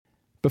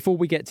Before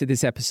we get to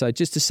this episode,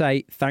 just to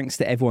say thanks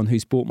to everyone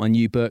who's bought my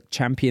new book,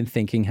 Champion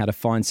Thinking: How to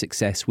Find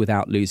Success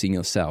Without Losing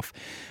Yourself.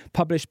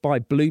 Published by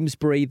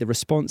Bloomsbury, the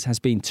response has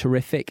been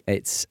terrific.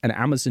 It's an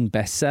Amazon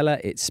bestseller.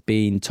 It's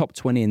been top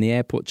 20 in the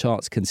airport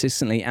charts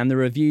consistently, and the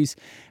reviews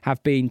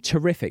have been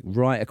terrific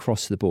right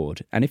across the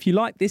board. And if you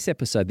like this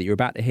episode that you're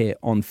about to hear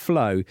on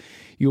Flow,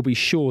 you'll be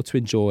sure to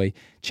enjoy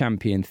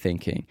Champion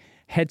Thinking.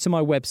 Head to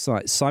my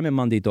website,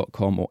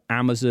 simonmundy.com, or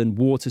Amazon,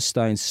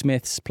 Waterstone,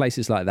 Smiths,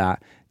 places like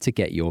that to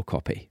get your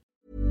copy.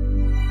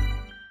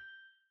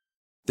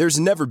 There's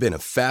never been a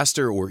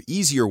faster or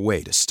easier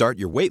way to start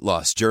your weight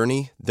loss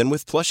journey than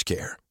with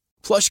PlushCare.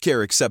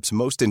 PlushCare accepts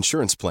most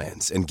insurance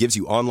plans and gives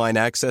you online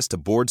access to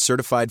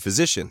board-certified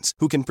physicians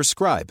who can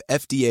prescribe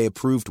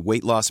FDA-approved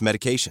weight loss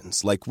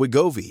medications like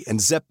Wegovy and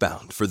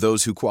Zepbound for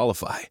those who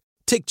qualify.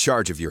 Take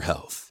charge of your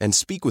health and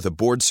speak with a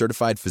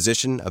board-certified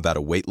physician about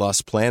a weight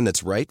loss plan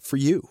that's right for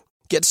you.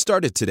 Get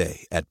started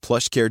today at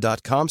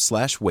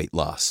plushcare.com/weight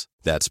loss.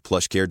 That's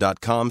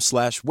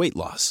plushcare.com/weight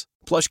loss.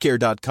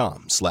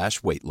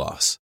 plushcare.com/weight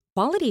loss.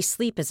 Quality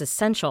sleep is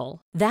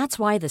essential. That's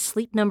why the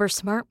Sleep Number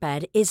Smart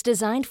Bed is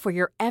designed for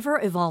your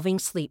ever-evolving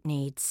sleep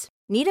needs.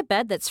 Need a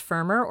bed that's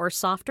firmer or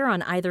softer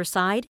on either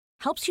side?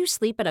 Helps you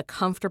sleep at a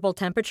comfortable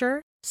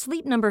temperature?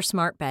 Sleep Number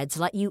Smart Beds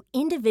let you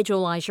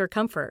individualize your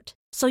comfort,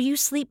 so you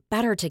sleep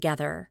better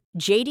together.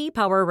 J.D.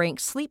 Power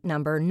ranks Sleep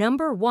Number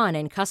number 1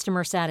 in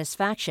customer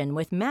satisfaction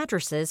with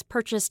mattresses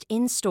purchased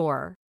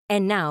in-store.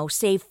 And now,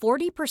 save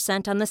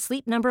 40% on the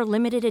Sleep Number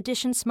Limited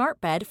Edition Smart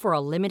Bed for a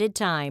limited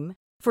time.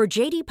 For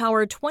J.D.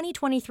 Power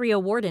 2023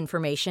 award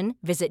information,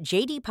 visit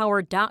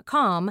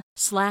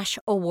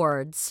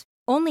jdpower.com/awards.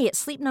 Only at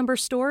Sleep Number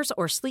stores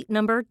or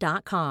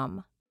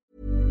sleepnumber.com.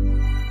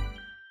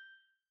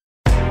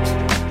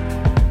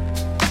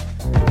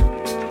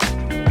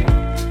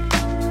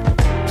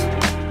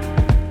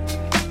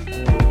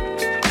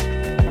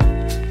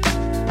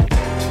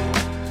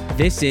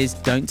 This is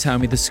Don't Tell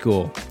Me the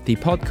Score, the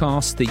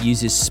podcast that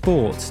uses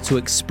sport to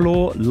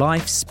explore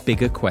life's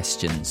bigger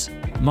questions.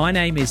 My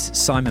name is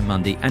Simon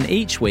Mundy, and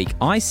each week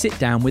I sit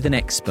down with an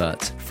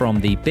expert,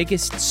 from the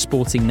biggest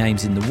sporting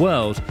names in the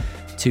world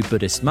to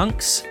Buddhist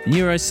monks,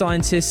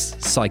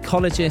 neuroscientists,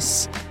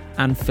 psychologists,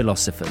 and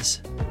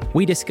philosophers.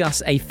 We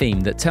discuss a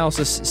theme that tells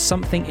us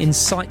something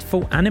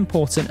insightful and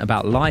important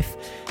about life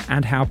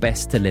and how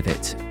best to live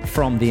it,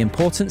 from the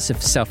importance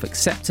of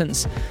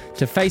self-acceptance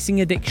to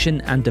facing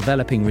addiction and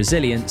developing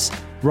resilience,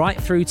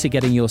 right through to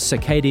getting your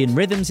circadian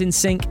rhythms in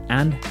sync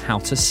and how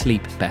to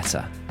sleep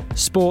better.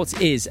 Sport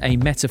is a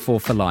metaphor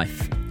for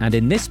life, and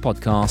in this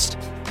podcast,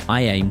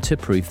 I aim to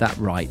prove that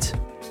right.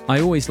 I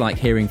always like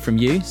hearing from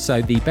you,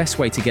 so the best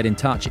way to get in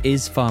touch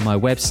is via my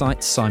website,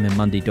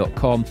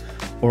 simonmundy.com,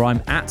 or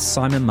I'm at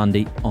Simon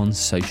Mundy on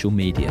social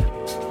media.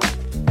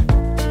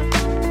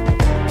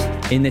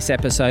 In this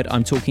episode,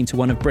 I'm talking to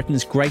one of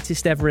Britain's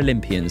greatest ever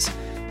Olympians,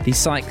 the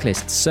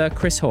cyclist Sir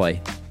Chris Hoy,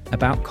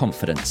 about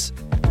confidence.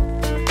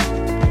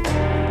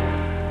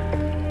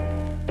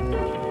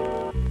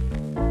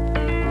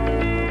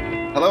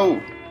 Hello,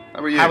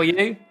 how are you? How are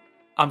you?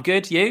 I'm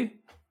good, you?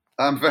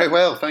 I'm very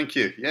well, thank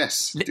you.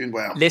 Yes, doing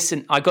well.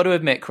 Listen, I got to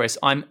admit, Chris,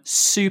 I'm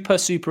super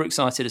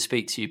excited to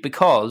speak to you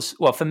because,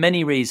 well, for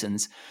many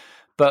reasons,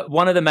 but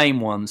one of the main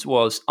ones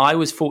was I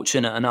was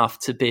fortunate enough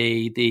to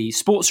be the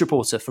sports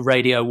reporter for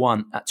Radio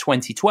 1 at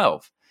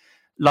 2012,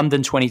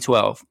 London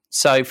 2012.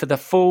 So for the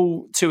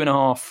full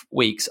 2.5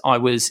 weeks, I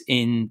was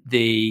in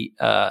the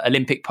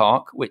Olympic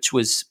Park, which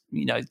was,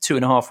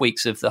 2.5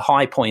 weeks of the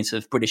high point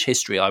of British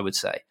history, I would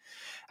say.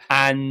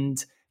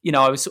 And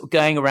I was sort of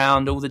going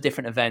around all the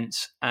different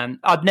events, and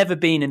I'd never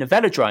been in a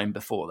velodrome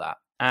before that.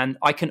 And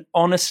I can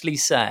honestly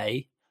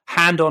say,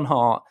 hand on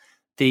heart,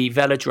 the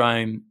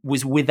velodrome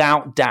was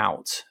without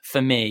doubt,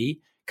 for me,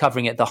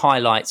 covering it, the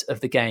highlights of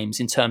the games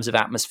in terms of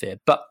atmosphere.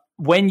 But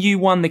when you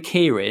won the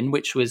Keirin,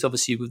 which was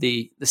obviously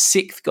the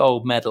 6th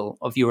gold medal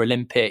of your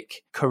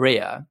Olympic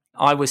career,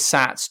 I was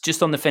sat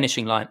just on the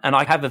finishing line, and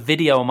I have a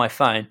video on my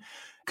phone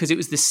because it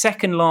was the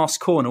second last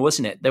corner,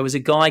 wasn't it? There was a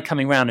guy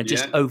coming around and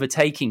just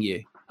overtaking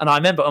you. And I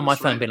remember on my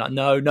phone being like,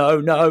 no.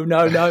 And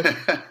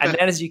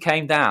then as you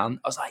came down,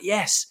 I was like,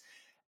 yes.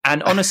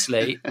 And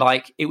honestly,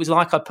 it was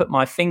like I put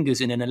my fingers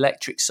in an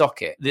electric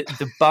socket,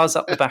 the buzz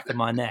up the back of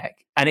my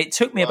neck. And it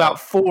took me about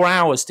 4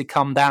 hours to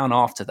come down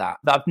after that.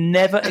 But I've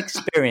never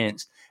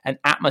experienced an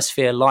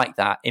atmosphere like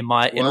that in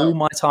all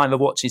my time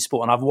of watching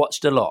sport. And I've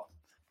watched a lot.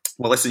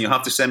 Well, listen, you'll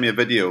have to send me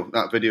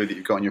that video that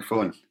you've got on your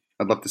phone.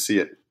 I'd love to see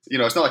it.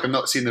 It's not like I've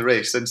not seen the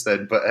race since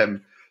then, but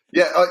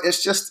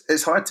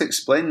it's hard to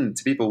explain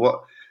to people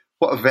what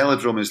a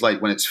velodrome is like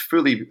when it's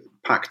fully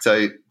packed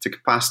out to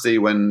capacity,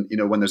 when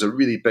there's a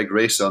really big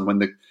race on, when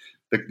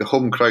the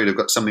home crowd have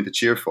got something to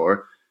cheer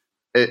for.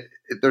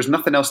 There's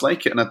nothing else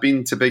like it. And I've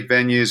been to big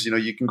venues.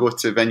 You can go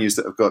to venues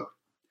that have got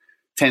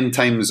 10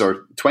 times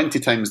or 20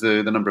 times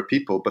the number of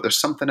people, but there's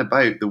something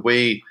about the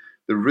way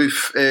the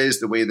roof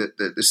is, the way that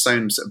the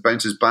sound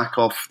bounces back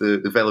off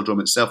the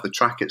velodrome itself, the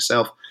track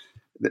itself.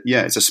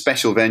 Yeah, it's a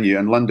special venue.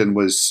 And London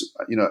was,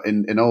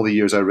 in all the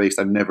years I raced,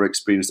 I've never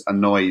experienced a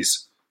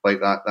noise like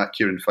that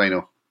Kieran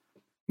final.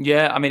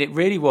 Yeah, I mean, it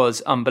really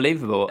was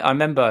unbelievable. I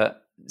remember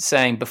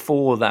saying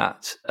before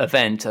that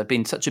event, I'd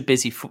been such a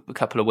busy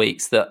couple of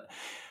weeks that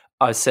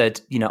I said,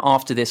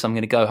 after this, I'm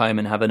going to go home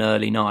and have an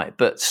early night.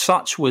 But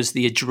such was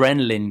the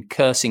adrenaline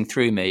coursing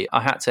through me,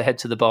 I had to head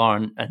to the bar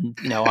and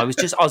I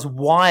was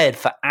wired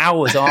for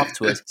hours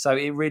afterwards. So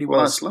it really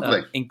was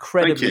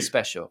incredibly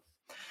special.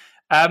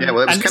 Yeah,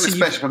 well, it was kind of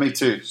special for me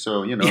too.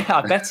 So, Yeah,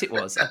 I bet it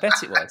was.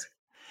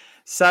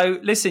 So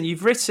listen,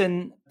 you've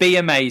written Be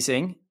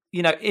Amazing.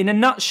 In a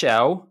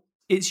nutshell,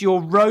 it's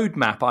your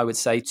roadmap, I would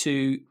say,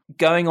 to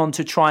going on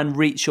to try and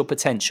reach your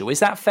potential. Is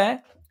that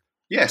fair?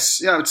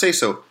 Yes, yeah, I would say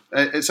so.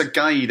 It's a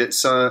guide.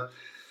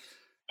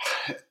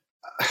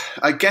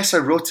 I guess I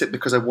wrote it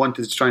because I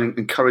wanted to try and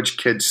encourage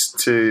kids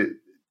to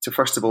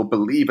first of all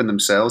believe in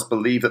themselves,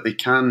 believe that they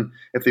can,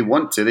 if they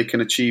want to, they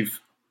can achieve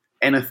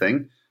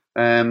anything.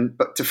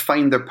 But to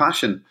find their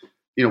passion.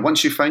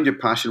 Once you find your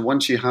passion,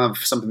 once you have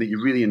something that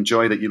you really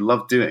enjoy, that you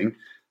love doing,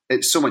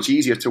 it's so much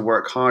easier to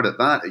work hard at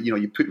that.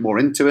 You put more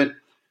into it,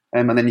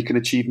 and then you can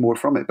achieve more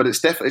from it. But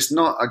it's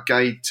not a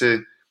guide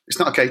to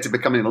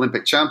becoming an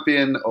Olympic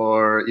champion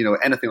or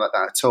anything like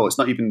that at all. It's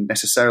not even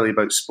necessarily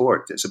about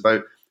sport. It's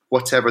about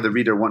whatever the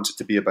reader wants it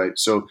to be about.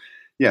 So,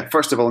 yeah,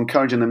 first of all,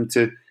 encouraging them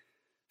to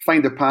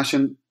find their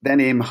passion,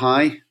 then aim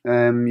high.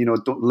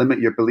 Don't limit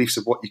your beliefs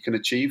of what you can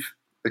achieve.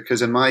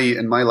 Because in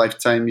my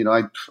lifetime,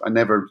 I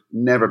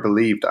never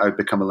believed that I would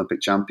become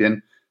Olympic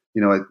champion.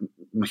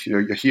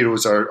 Your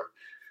heroes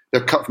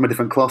they're cut from a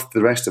different cloth to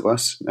the rest of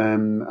us,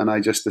 and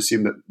I just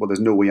assumed that there's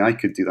no way I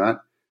could do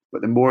that.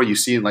 But the more you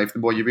see in life, the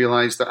more you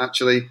realise that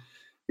actually,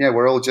 yeah,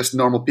 we're all just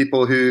normal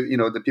people who,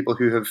 the people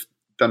who have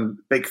done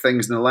big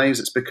things in their lives.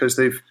 It's because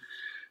they've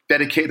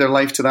dedicated their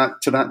life to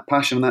that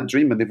passion and that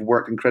dream, and they've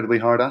worked incredibly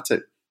hard at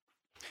it.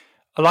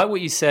 I like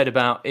what you said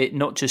about it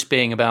not just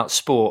being about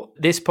sport.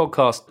 This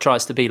podcast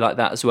tries to be like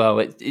that as well.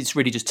 It's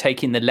really just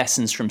taking the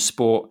lessons from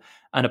sport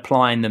and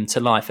applying them to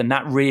life. And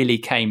that really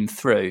came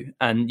through.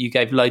 And you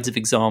gave loads of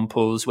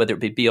examples, whether it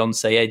be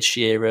Beyonce, Ed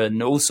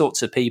Sheeran, all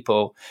sorts of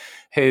people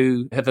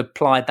who have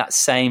applied that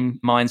same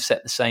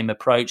mindset, the same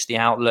approach, the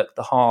outlook,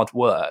 the hard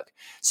work.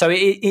 So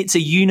it's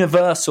a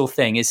universal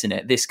thing, isn't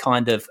it? This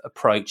kind of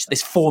approach,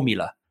 this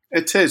formula.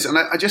 It is, and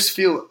I just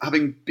feel,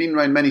 having been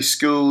around many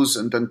schools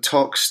and done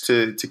talks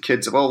to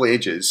kids of all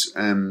ages,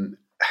 often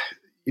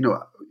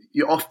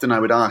I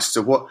would ask,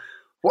 so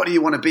what do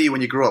you want to be when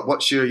you grow up?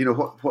 What's your,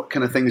 what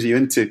kind of things are you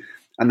into?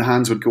 And the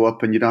hands would go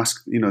up, and you'd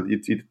ask,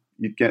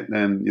 you'd get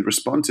your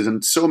responses,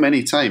 and so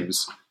many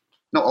times,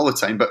 not all the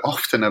time, but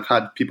often I've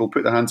had people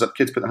put their hands up,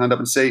 kids put their hand up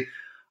and say,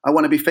 I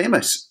want to be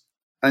famous.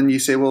 And you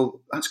say, well,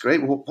 that's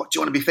great. Well, what do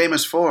you want to be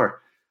famous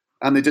for?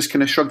 And they just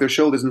kind of shrug their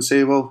shoulders and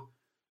say, well,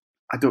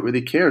 I don't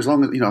really care, as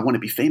long as I want to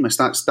be famous.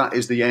 That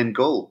is the end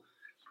goal.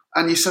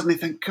 And you suddenly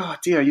think, God,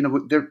 dear,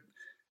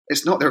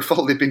 it's not their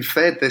fault. They've been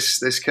fed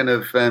this kind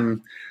of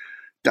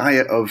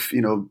diet of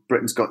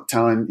Britain's Got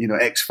Talent,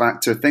 X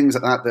Factor, things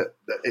like that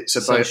it's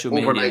about social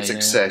overnight media,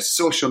 success.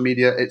 Yeah. Social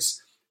media,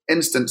 it's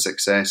instant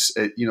success.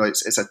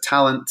 It's a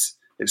talent.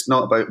 It's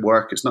not about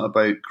work. It's not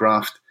about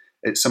graft.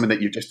 It's something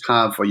that you just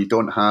have or you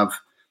don't have,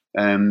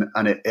 and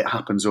it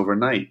happens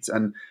overnight.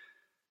 And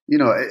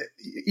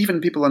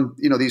even people on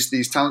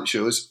these talent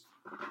shows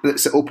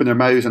that open their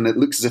mouths and it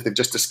looks as if they've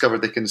just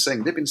discovered they can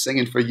sing. They've been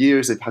singing for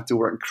years. They've had to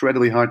work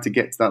incredibly hard to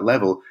get to that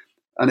level.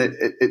 And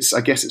it's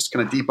I guess it's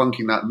kind of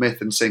debunking that myth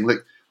and saying,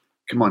 look,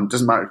 come on, it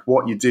doesn't matter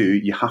what you do,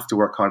 you have to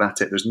work hard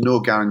at it. There's no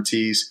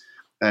guarantees.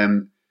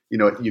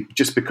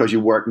 Just because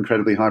you work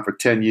incredibly hard for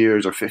 10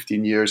 years or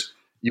 15 years,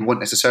 you won't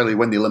necessarily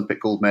win the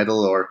Olympic gold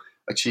medal or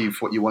achieve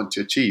what you want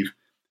to achieve.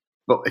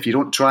 But if you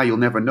don't try, you'll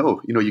never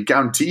know. You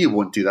guarantee you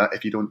won't do that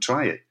if you don't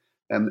try it.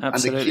 And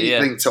the key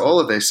thing to all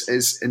of this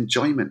is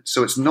enjoyment.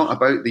 So it's not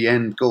about the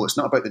end goal. It's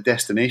not about the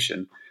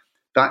destination.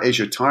 That is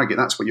your target.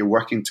 That's what you're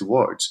working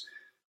towards.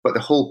 But the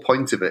whole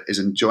point of it is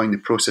enjoying the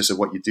process of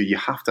what you do. You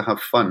have to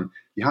have fun.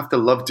 You have to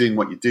love doing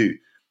what you do.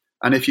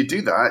 And if you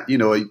do that,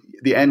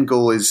 the end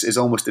goal is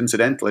almost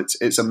incidental.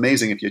 It's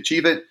amazing if you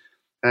achieve it,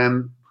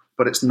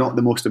 but it's not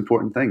the most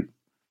important thing.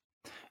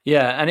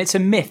 Yeah, and it's a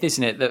myth,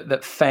 isn't it,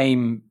 that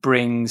fame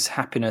brings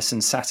happiness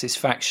and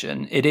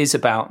satisfaction. It is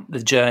about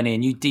the journey,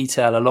 and you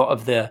detail a lot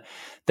of the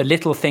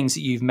little things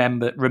that you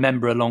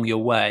remember along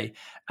your way.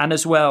 And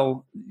as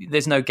well,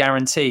 there's no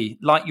guarantee.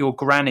 Like your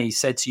granny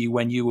said to you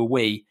when you were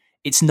wee,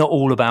 it's not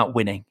all about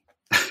winning.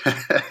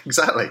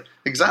 Exactly.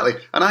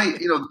 And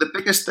the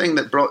biggest thing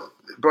that brought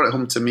it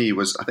home to me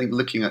was, I think,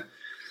 looking at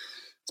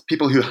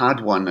people who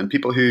had won and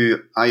people who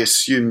I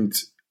assumed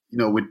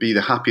would be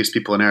the happiest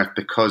people on earth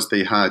because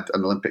they had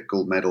an Olympic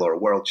gold medal or a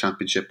world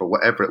championship or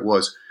whatever it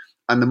was.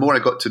 And the more I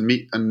got to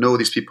meet and know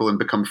these people and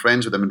become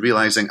friends with them and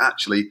realizing,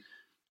 actually, do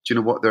you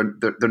know what?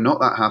 They're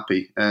not that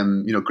happy.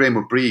 Graham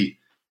O'Brien,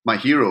 my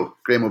hero,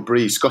 Graham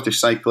O'Brien, Scottish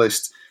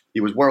cyclist. He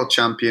was world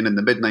champion in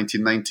the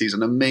mid-1990s,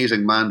 an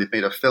amazing man. They've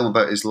made a film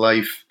about his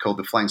life called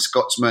The Flying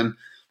Scotsman,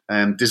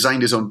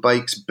 designed his own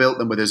bikes, built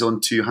them with his own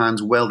two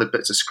hands, welded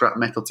bits of scrap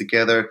metal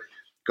together,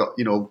 got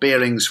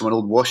bearings from an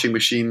old washing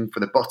machine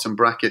for the bottom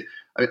bracket.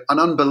 An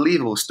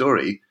unbelievable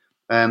story.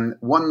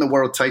 Won the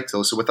world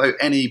title, so without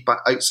any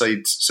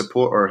outside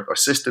support or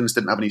assistance,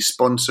 didn't have any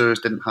sponsors,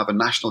 didn't have a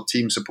national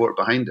team support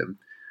behind him,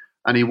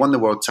 and he won the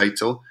world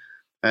title.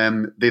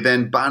 They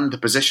then banned the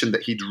position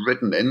that he'd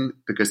ridden in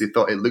because they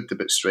thought it looked a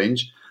bit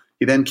strange.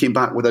 He then came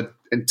back with an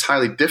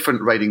entirely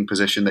different riding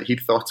position that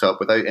he'd thought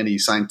up without any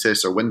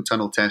scientists or wind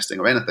tunnel testing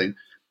or anything.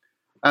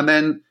 And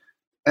then,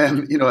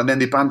 and then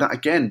they banned that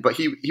again. But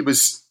he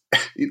was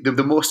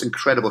the most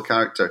incredible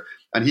character,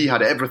 and he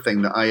had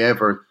everything that I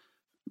ever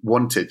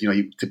wanted.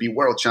 To be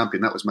world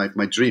champion. That was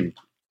my dream.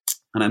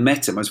 And I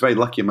met him. I was very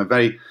lucky.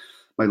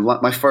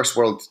 My first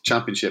world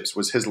championships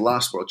was his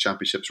last world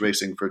championships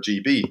racing for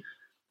GB.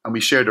 And we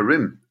shared a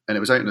room, and it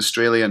was out in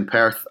Australia in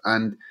Perth.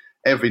 And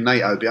every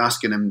night I would be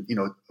asking him,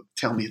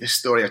 tell me this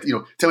story,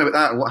 tell me about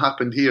that and what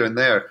happened here and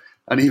there.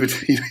 And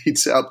he'd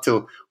sit up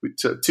till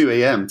 2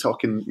 a.m.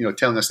 talking,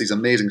 telling us these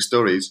amazing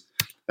stories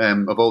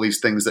of all these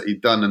things that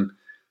he'd done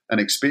and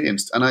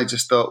experienced. And I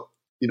just thought,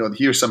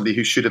 here's somebody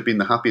who should have been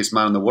the happiest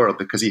man in the world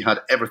because he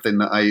had everything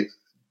that I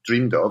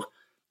dreamed of.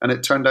 And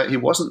it turned out he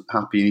wasn't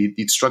happy.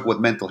 He'd struggled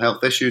with mental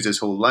health issues his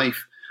whole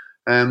life.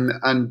 And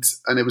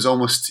it was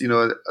almost,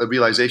 a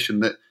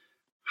realization that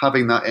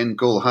having that end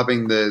goal,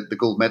 having the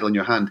gold medal in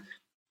your hand,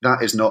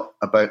 that's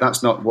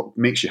not what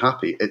makes you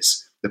happy.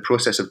 It's the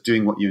process of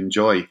doing what you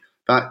enjoy.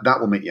 That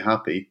will make you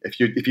happy.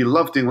 If you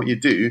love doing what you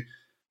do,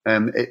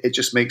 it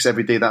just makes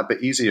every day that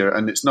bit easier.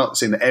 And it's not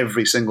saying that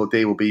every single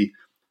day will be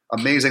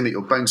amazing, that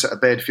you'll bounce out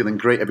of bed feeling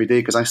great every day,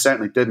 because I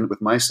certainly didn't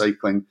with my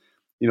cycling.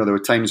 There were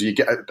times where you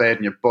get out of bed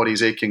and your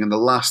body's aching, and the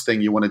last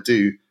thing you want to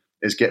do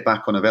is get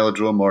back on a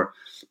velodrome or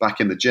back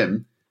in the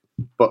gym.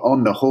 But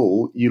on the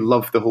whole, you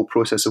love the whole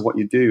process of what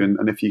you do.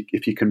 And if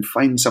you can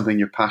find something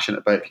you're passionate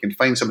about, if you can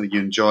find something you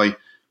enjoy,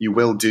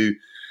 you'll do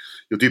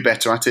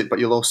better at it, but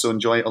you'll also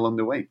enjoy it along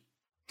the way.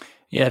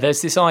 Yeah,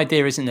 there's this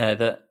idea, isn't there,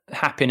 that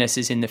happiness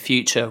is in the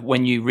future.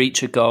 When you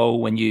reach a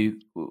goal, when you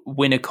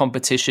win a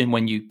competition,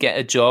 when you get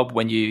a job,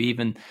 when you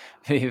even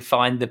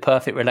find the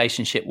perfect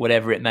relationship,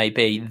 whatever it may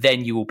be,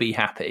 then you will be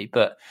happy.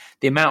 But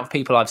the amount of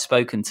people I've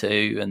spoken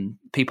to, and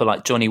people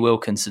like Johnny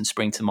Wilkinson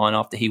spring to mind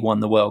after he won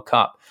the World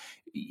Cup,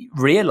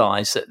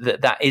 realize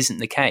that isn't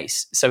the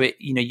case. So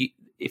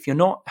if you're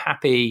not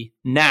happy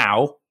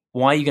now,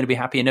 why are you going to be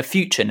happy in the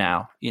future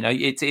now?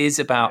 It is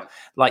about,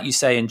 like you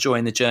say,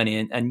 enjoying the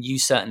journey, and you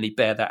certainly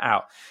bear that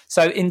out.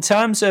 So in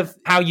terms of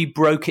how you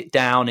broke it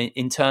down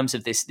in terms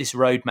of this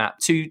roadmap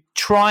to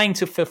trying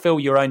to fulfill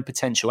your own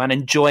potential and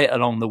enjoy it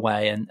along the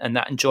way, and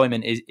that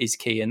enjoyment is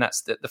key, and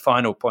that's the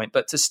final point.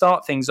 But to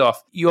start things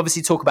off, you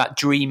obviously talk about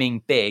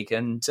dreaming big,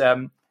 and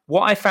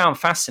what I found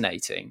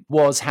fascinating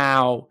was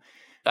how,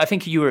 I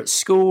think you were at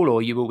school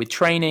or you were with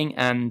training,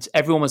 and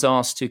everyone was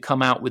asked to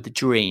come out with a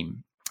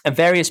dream. And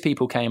various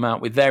people came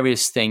out with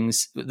various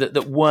things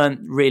that weren't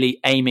really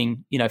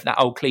aiming, for that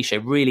old cliche,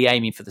 really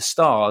aiming for the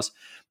stars.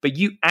 But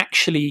you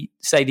actually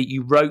say that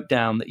you wrote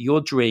down that your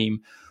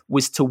dream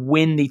was to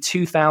win the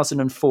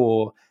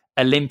 2004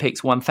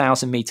 Olympics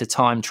 1,000 meter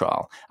time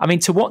trial. I mean,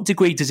 to what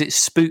degree does it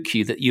spook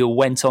you that you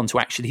went on to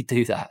actually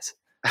do that?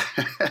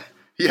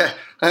 Yeah,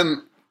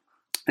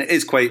 it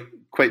is quite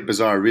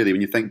bizarre, really, when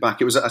you think back.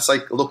 It was at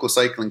a local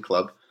cycling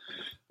club.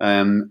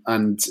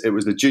 And it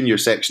was the junior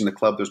section of the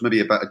club. There was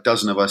maybe about a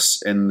dozen of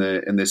us in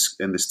this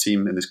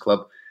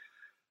club,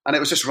 and it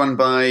was just run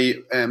by.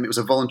 It was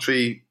a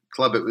voluntary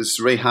club. It was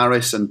Ray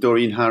Harris and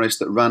Doreen Harris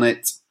that ran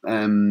it.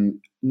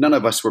 None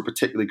of us were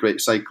particularly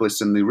great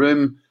cyclists in the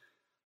room,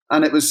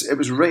 and it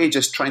was Ray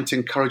just trying to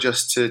encourage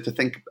us to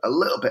think a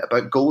little bit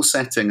about goal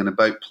setting and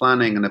about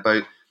planning and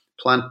about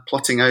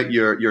plotting out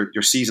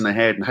your season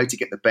ahead and how to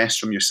get the best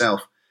from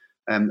yourself.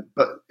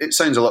 But it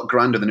sounds a lot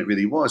grander than it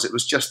really was. It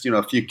was just,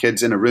 a few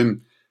kids in a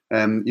room,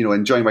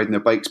 enjoying riding their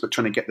bikes, but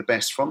trying to get the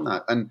best from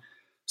that. And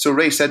so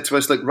Ray said to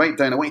us, look, I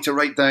want you to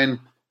write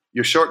down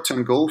your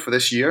short-term goal for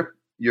this year,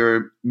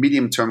 your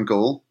medium-term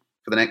goal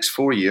for the next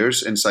 4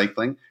 years in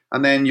cycling,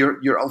 and then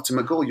your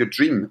ultimate goal, your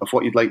dream of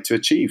what you'd like to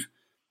achieve.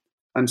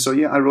 And so,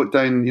 I wrote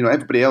down,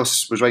 everybody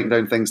else was writing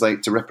down things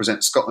like to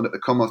represent Scotland at the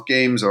Commonwealth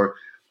Games, or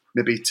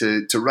maybe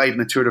to ride in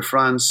the Tour de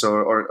France,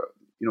 or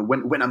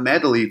win a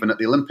medal even at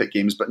the Olympic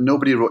Games, but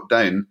nobody wrote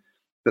down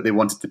that they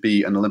wanted to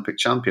be an Olympic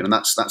champion. And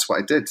that's what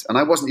I did. And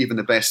I wasn't even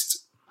the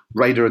best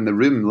rider in the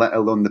room, let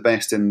alone the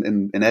best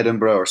in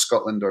Edinburgh or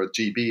Scotland or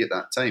GB at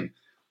that time.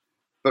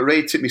 But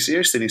Ray took me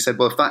seriously, and he said,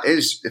 well, if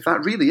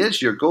that really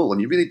is your goal,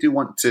 and you really do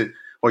want to,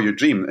 or your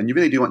dream, and you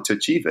really do want to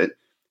achieve it,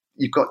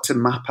 you've got to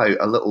map out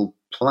a little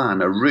plan,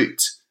 a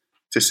route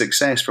to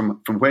success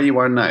from where you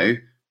are now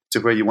to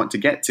where you want to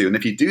get to. And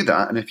if you do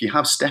that, and if you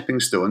have stepping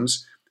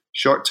stones,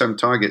 short-term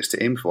targets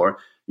to aim for,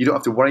 you don't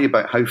have to worry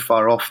about how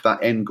far off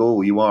that end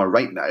goal you are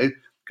right now,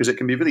 because it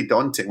can be really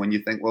daunting when you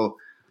think, well,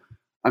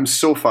 I'm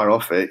so far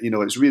off it,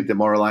 it's really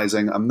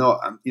demoralizing. I'm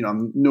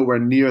nowhere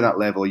near that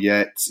level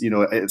yet.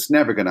 It's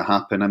never going to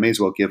happen. I may as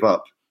well give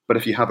up. But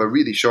if you have a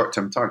really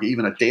short-term target,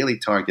 even a daily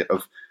target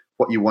of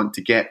what you want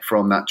to get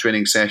from that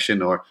training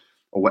session or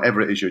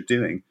whatever it is you're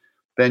doing,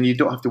 then you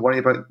don't have to worry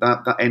about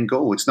that end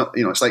goal. It's not,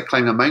 it's like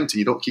climbing a mountain.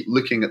 You don't keep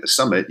looking at the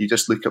summit. You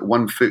just look at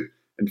one foot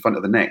in front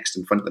of the next,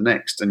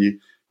 and you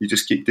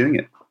just keep doing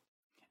it.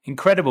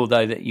 Incredible,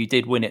 though, that you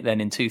did win it then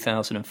in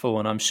 2004,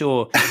 and I'm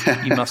sure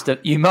you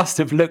must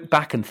have looked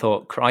back and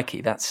thought,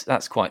 "Crikey,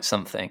 that's quite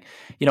something."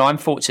 I'm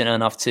fortunate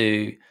enough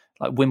to,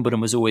 like, Wimbledon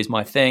was always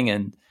my thing,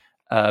 and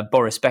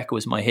Boris Becker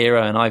was my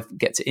hero, and I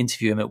get to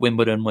interview him at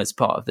Wimbledon, was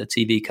part of the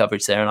TV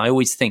coverage there, and I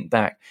always think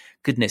back,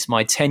 goodness,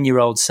 my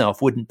 10-year-old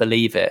self wouldn't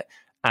believe it,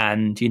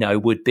 and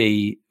would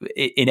be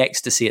in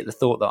ecstasy at the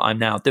thought that I'm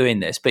now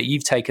doing this. But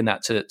you've taken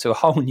that to a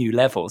whole new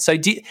level. So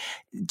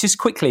just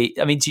quickly,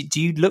 I mean,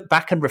 do you look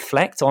back and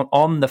reflect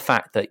on the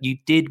fact that you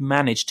did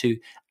manage to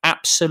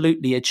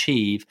absolutely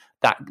achieve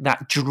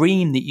that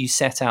dream that you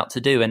set out to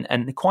do,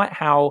 and quite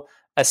how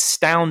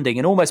astounding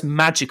and almost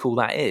magical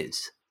that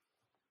is?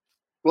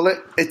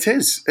 Well, it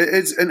is,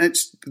 and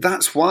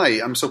that's why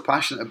I'm so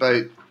passionate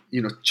about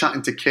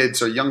chatting to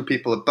kids or young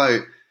people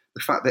about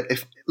the fact that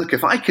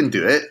if I can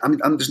do it,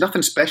 there's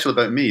nothing special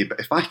about me, but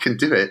if I can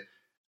do it,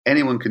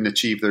 anyone can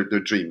achieve their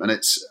dream. And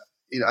it's,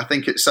 I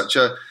think it's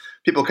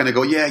people kind of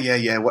go,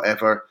 yeah,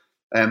 whatever.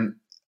 And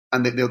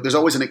there's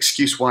always an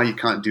excuse why you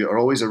can't do it, or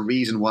always a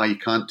reason why you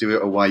can't do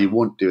it, or why you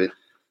won't do it.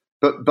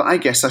 But I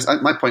guess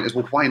my point is,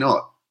 well, why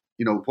not?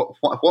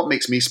 What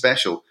makes me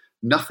special?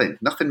 Nothing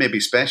may be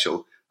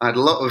special. I had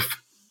a lot of,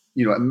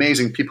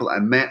 amazing people that I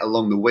met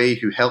along the way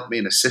who helped me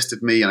and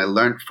assisted me, and I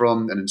learned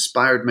from and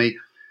inspired me.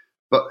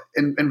 But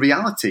in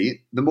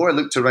reality, the more I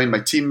looked around my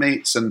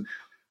teammates, and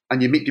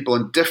you meet people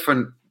in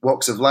different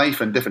walks of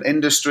life and different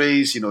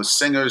industries,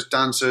 singers,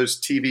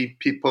 dancers, TV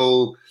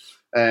people,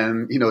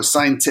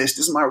 scientists,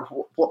 doesn't matter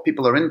what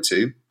people are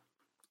into.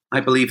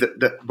 I believe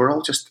that we're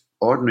all just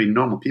ordinary,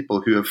 normal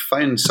people who have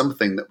found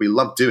something that we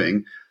love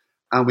doing,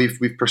 and we've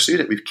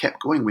pursued it. We've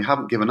kept going. We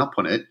haven't given up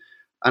on it.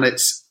 And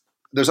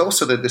there's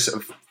also this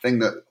sort of thing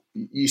that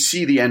you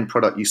see the end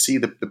product, you see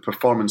the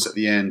performance at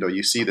the end, or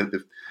you see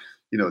the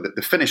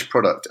finished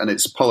product, and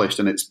it's polished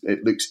and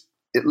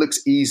it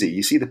looks easy.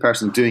 You see the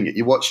person doing it.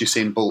 You watch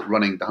Usain Bolt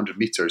running the 100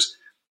 meters.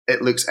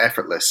 It looks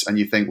effortless, and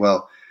you think,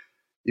 well,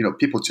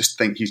 people just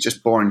think he's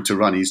just born to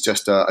run. He's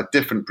just a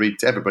different breed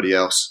to everybody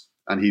else,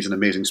 and he's an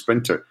amazing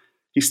sprinter.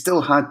 He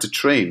still had to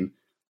train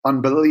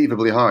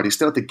unbelievably hard. He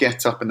still had to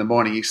get up in the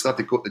morning. He still had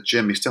to go to the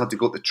gym. He still had to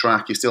go to the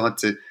track. He still had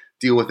to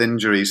deal with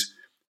injuries.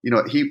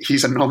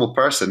 He's a normal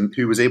person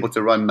who was able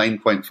to run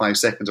 9.5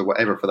 seconds or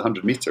whatever for the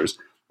 100 meters,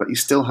 but he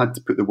still had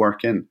to put the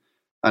work in.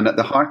 And at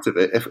the heart of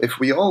it, if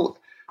we all,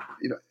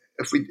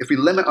 if we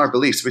limit our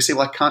beliefs, if we say,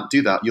 well, I can't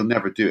do that, you'll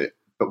never do it.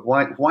 But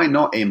why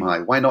not aim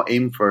high? Why not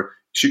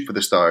shoot for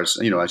the stars?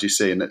 As you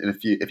say, and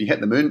if you hit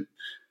the moon,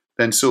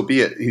 then so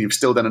be it. You've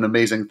still done an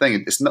amazing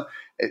thing. It's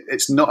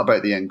not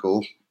about the end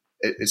goal.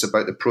 It's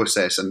about the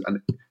process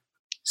and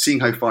seeing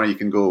how far you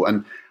can go.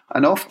 And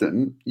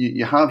often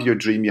you have your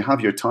dream, you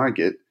have your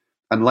target,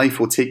 and life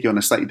will take you on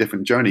a slightly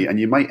different journey, and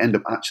you might end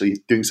up actually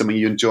doing something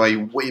you enjoy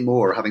way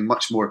more, having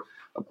much more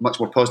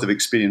positive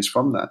experience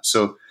from that.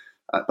 So,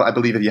 but I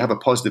believe if you have a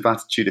positive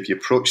attitude, if you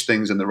approach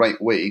things in the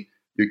right way,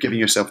 you're giving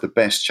yourself the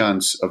best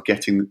chance of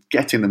getting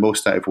the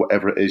most out of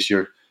whatever it is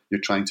you're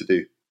trying to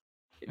do.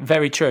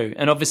 Very true.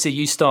 And obviously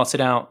you started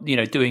out,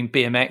 doing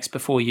BMX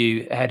before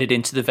you headed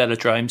into the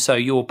velodrome. So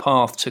your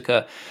path took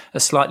a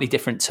slightly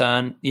different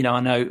turn.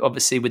 I know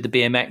obviously with the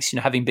BMX,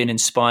 having been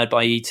inspired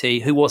by E.T.,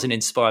 who wasn't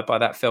inspired by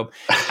that film?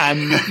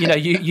 And,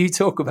 you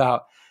talk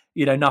about,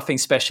 nothing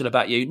special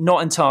about you.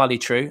 Not entirely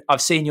true. I've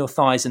seen your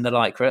thighs in the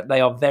Lycra. They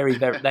are very,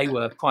 very, they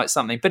were quite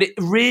something. But it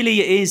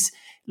really is,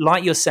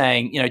 like you're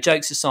saying,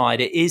 jokes aside,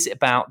 it is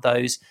about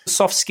those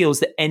soft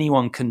skills that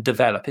anyone can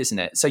develop, isn't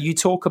it? So you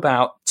talk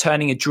about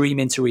turning a dream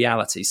into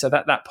reality. So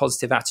that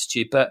positive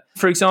attitude. But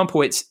for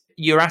example, it's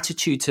your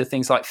attitude to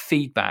things like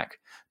feedback,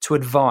 to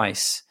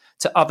advice,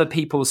 to other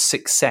people's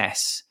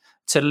success,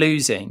 to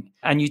losing.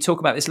 And you talk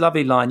about this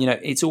lovely line,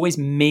 it's always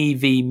me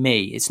v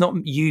me. It's not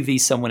you v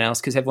someone else,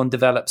 because everyone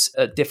develops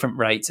at different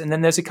rates. And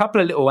then there's a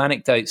couple of little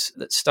anecdotes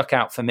that stuck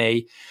out for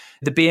me.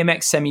 The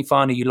BMX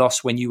semi-final you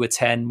lost when you were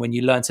 10, when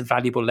you learnt a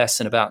valuable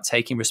lesson about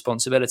taking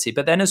responsibility.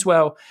 But then as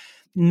well,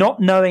 not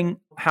knowing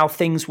how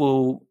things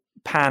will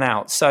pan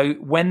out. So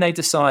when they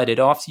decided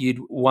after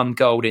you'd won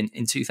gold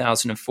in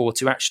 2004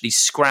 to actually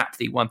scrap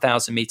the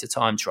 1,000 meter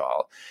time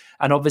trial,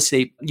 and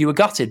obviously you were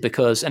gutted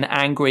and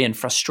angry and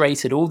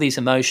frustrated, all these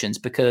emotions,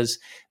 because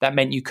that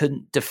meant you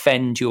couldn't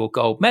defend your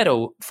gold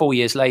medal 4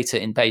 years later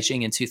in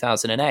Beijing in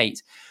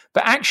 2008.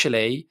 But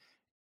actually,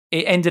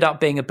 it ended up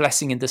being a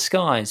blessing in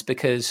disguise,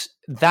 because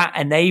that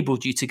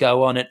enabled you to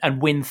go on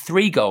and win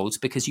 3 golds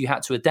because you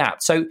had to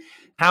adapt. So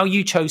how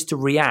you chose to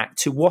react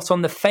to what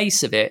on the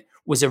face of it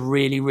was a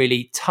really,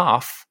 really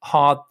tough,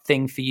 hard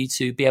thing for you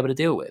to be able to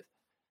deal with.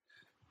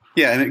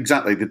 Yeah, and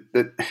exactly.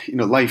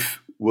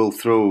 Life will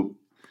throw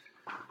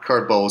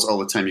curveballs all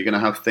the time. You're going to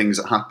have things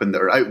that happen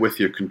that are out with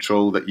your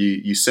control that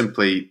you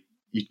simply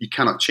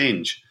cannot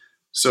change.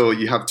 So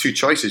you have 2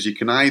 choices. You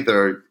can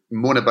either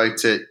moan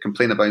about it,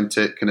 complain about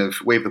it, kind of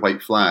wave the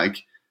white flag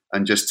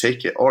and just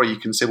take it, or you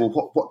can say, well,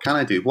 what can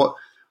I do? What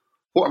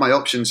are my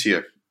options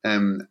here?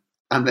 and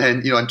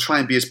then and try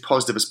and be as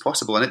positive as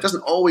possible. And it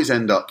doesn't always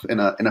end up in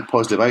a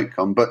positive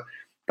outcome, but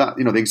that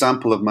the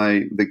example of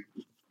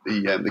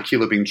the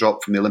kilo being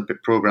dropped from the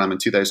Olympic program in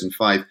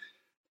 2005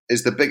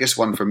 is the biggest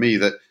one for me.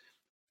 That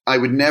I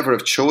would never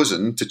have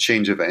chosen to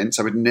change events.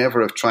 I would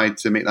never have tried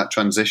to make that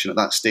transition at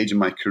that stage in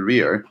my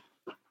career,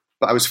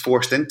 but I was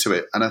forced into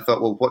it. And I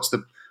thought, well, what's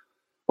the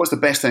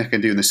best thing I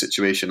can do in this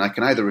situation? I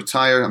can either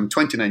retire. I'm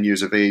 29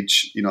 years of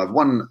age. I've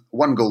won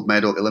one gold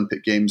medal at the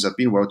Olympic Games. I've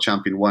been world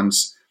champion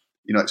once.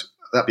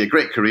 That'd be a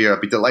great career.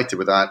 I'd be delighted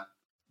with that.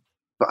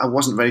 But I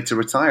wasn't ready to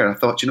retire. I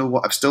thought,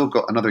 I've still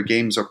got another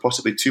games or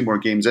possibly 2 more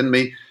games in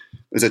me.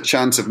 There's a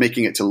chance of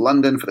making it to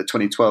London for the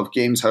 2012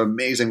 games. How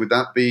amazing would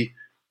that be?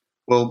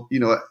 Well,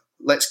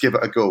 let's give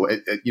it a go.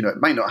 It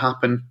might not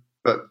happen,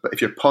 but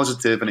if you're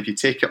positive and if you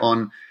take it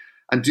on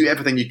and do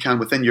everything you can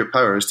within your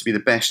powers to be the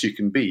best you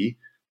can be,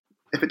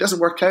 if it doesn't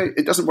work out,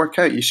 it doesn't work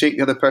out. You shake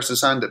the other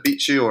person's hand that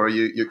beats you, or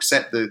you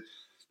accept the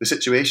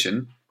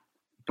situation.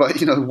 But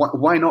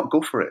why not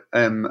go for it?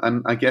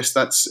 And I guess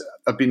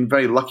I've been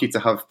very lucky to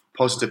have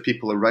positive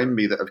people around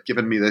me that have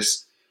given me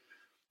this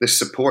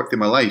support through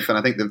my life. And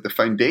I think the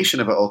foundation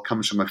of it all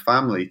comes from my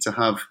family. To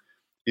have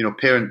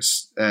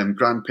parents,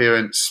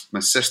 grandparents,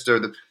 my sister,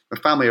 my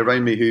family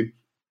around me who,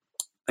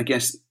 I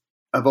guess,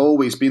 have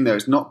always been there.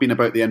 It's not been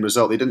about the end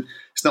result.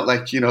 It's not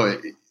like you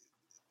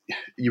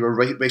were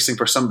racing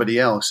for somebody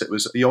else.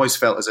 You always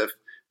felt as if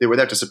they were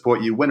there to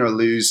support you, win or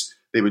lose.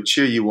 They would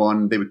cheer you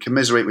on. They would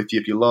commiserate with you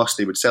if you lost.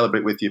 They would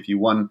celebrate with you if you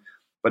won.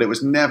 But it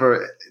was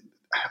never,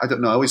 I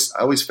don't know, I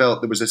always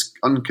felt there was this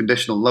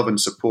unconditional love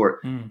and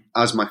support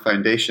as my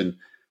foundation.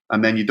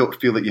 And then you don't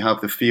feel that you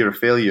have the fear of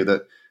failure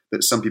that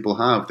some people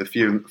have, the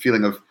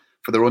feeling of,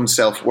 for their own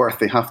self-worth,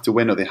 they have to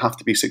win or they have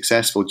to be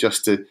successful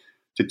just to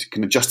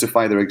kind of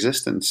justify their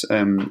existence.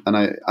 And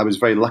I was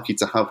very lucky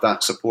to have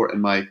that support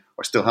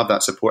still have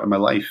that support in my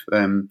life.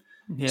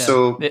 It's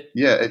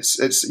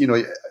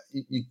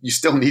you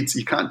still need,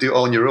 you can't do it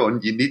all on your own.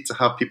 You need to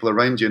have people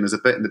around you. And there's a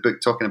bit in the book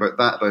talking about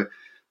that, about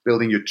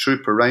building your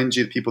troop around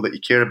you, people that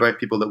you care about,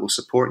 people that will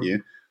support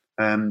you.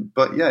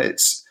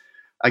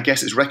 I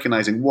guess it's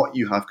recognizing what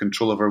you have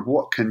control over.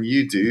 What can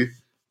you do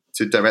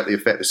to directly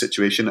affect the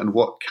situation, and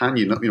what can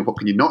you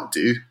not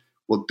do?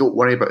 Well, don't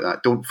worry about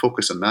that. Don't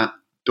focus on that.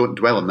 Don't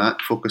dwell on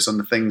that. Focus on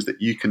the things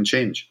that you can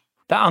change.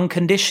 That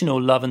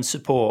unconditional love and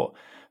support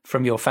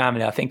from your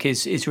family, I think,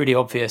 is really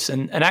obvious.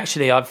 And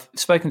actually, I've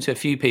spoken to a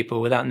few people,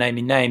 without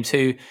naming names,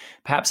 who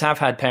perhaps have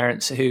had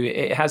parents who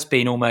it has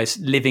been almost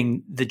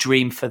living the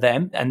dream for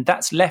them. And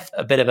that's left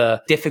a bit of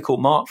a difficult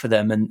mark for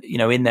them and,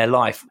 in their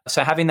life.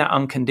 So having that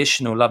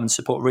unconditional love and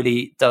support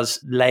really does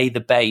lay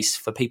the base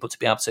for people to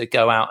be able to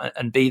go out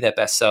and be their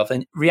best self.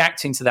 And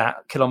reacting to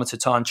that kilometre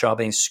time trial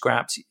being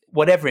scrapped,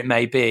 whatever it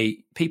may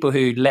be, people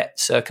who let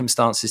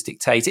circumstances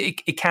dictate,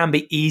 it can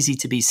be easy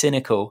to be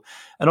cynical.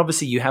 And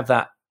obviously you have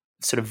that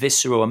sort of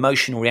visceral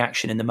emotional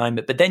reaction in the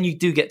moment, but then you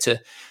do get to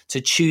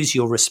choose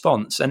your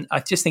response. And I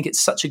just think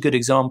it's such a good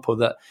example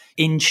that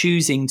in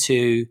choosing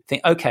to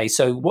think, okay,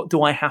 so what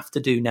do I have to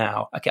do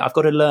now? Okay, I've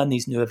got to learn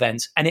these new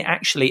events. And it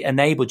actually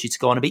enabled you to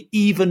go on and be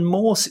even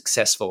more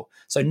successful.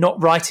 So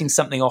not writing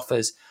something off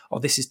as, oh,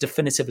 this is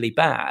definitively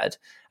bad.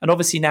 And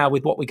obviously now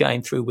with what we're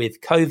going through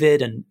with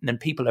COVID and then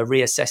people are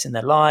reassessing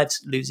their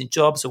lives, losing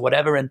jobs or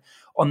whatever. And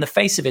on the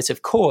face of it,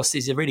 of course,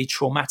 these are really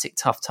traumatic,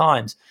 tough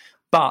times.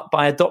 But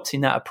by adopting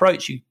that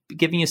approach, you're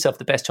giving yourself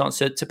the best chance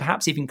to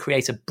perhaps even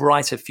create a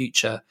brighter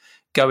future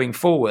going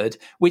forward,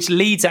 which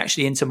leads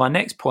actually into my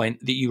next point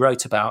that you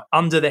wrote about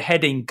under the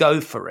heading,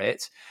 Go For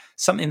It.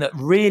 Something that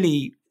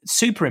really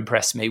super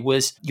impressed me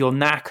was your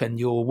knack and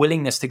your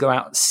willingness to go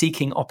out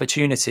seeking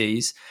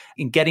opportunities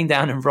and getting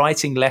down and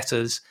writing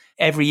letters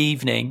every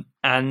evening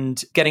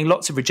and getting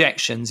lots of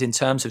rejections in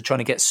terms of trying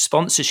to get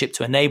sponsorship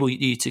to enable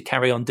you to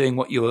carry on doing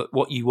what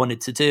you wanted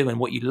to do and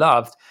what you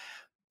loved.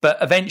 But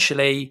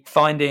eventually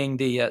finding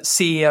the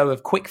CEO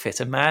of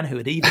QuickFit, a man who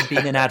had even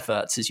been in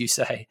adverts, as you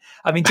say.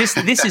 I mean, this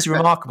is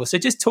remarkable. So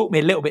just talk me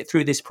a little bit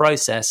through this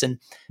process and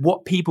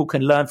what people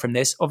can learn from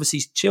this.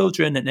 Obviously,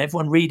 children and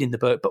everyone reading the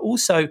book, but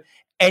also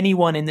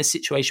anyone in the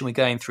situation we're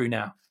going through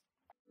now.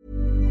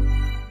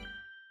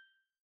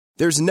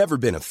 There's never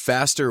been a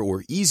faster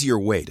or easier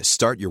way to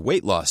start your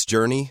weight loss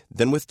journey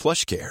than with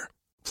PlushCare.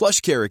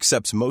 PlushCare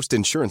accepts most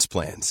insurance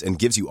plans and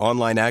gives you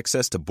online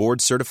access to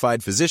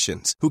board-certified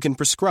physicians who can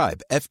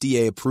prescribe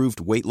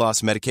FDA-approved weight loss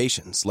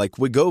medications like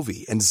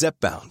Wegovy and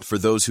Zepbound for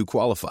those who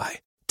qualify.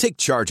 Take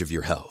charge of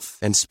your health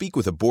and speak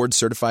with a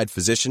board-certified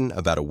physician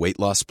about a weight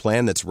loss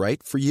plan that's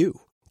right for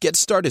you. Get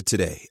started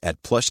today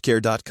at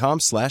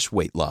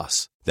plushcare.com/weight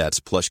loss.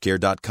 That's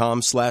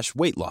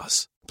plushcare.com/weight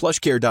loss.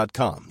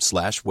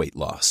 plushcare.com/weight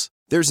loss.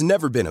 There's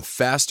never been a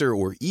faster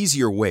or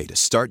easier way to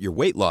start your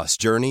weight loss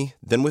journey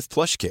than with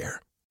PlushCare.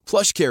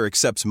 PlushCare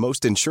accepts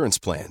most insurance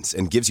plans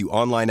and gives you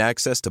online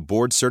access to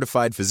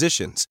board-certified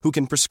physicians who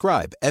can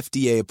prescribe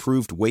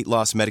FDA-approved weight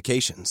loss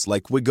medications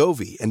like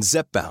Wegovy and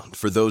Zepbound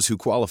for those who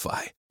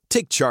qualify.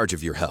 Take charge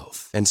of your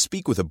health and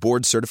speak with a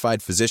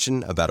board-certified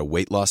physician about a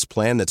weight loss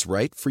plan that's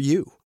right for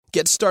you.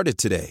 Get started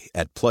today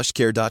at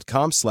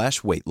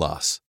plushcare.com/weight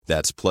loss.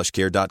 That's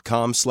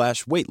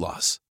plushcare.com/weight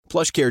loss.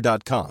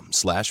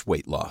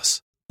 plushcare.com/weight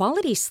loss.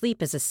 Quality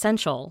sleep is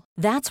essential.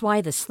 That's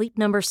why the Sleep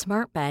Number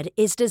Smart Bed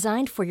is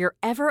designed for your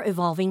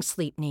ever-evolving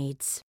sleep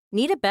needs.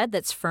 Need a bed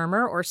that's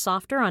firmer or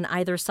softer on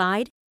either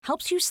side?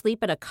 Helps you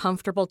sleep at a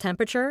comfortable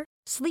temperature?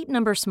 Sleep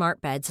Number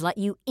Smart Beds let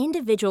you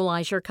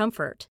individualize your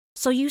comfort,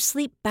 so you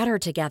sleep better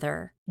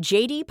together.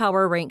 JD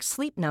Power ranks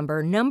Sleep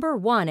Number number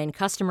 1 in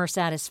customer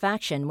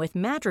satisfaction with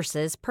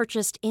mattresses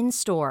purchased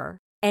in-store.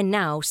 And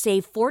now,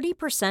 save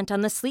 40%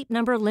 on the Sleep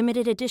Number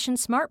Limited Edition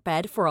Smart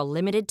Bed for a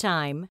limited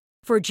time.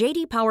 For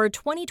JD Power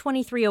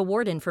 2023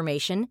 award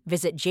information,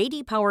 visit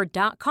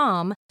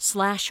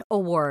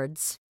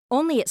jdpower.com/awards.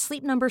 Only at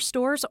Sleep Number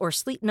stores or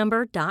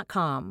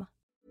sleepnumber.com.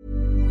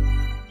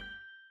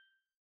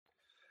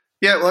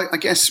 Yeah, well, I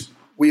guess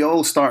we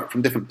all start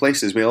from different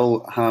places. We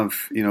all have,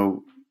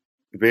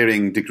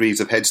 varying degrees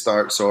of head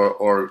starts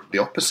or the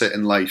opposite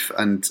in life.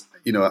 And,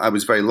 I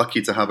was very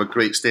lucky to have a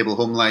great stable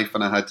home life,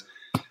 and I had,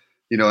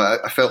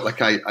 I felt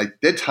like I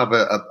did have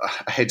a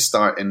head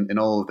start in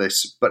all of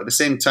this. But at the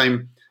same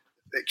time,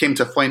 it came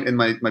to a point in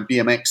my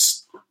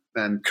BMX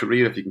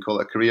career, if you can call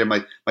it a career,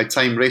 my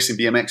time racing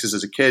BMXs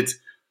as a kid,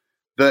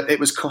 that it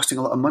was costing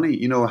a lot of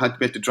money. I had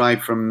to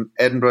drive from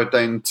Edinburgh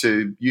down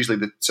to usually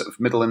the sort of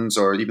Midlands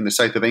or even the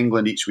south of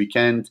England each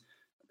weekend.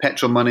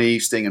 Petrol money,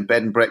 staying in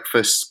bed and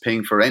breakfast,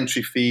 paying for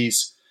entry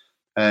fees,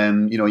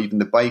 even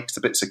the bikes,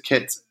 the bits of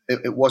kit.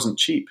 It wasn't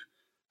cheap.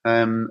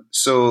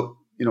 So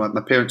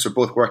my parents were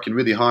both working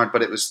really hard,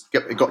 but it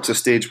got to a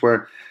stage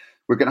where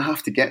we're going to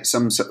have to get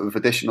some sort of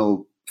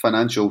additional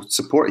financial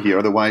support here.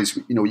 Otherwise,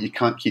 you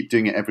can't keep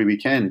doing it every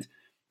weekend.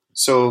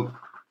 So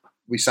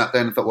we sat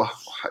down and thought, well,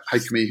 how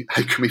can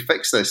we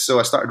fix this? So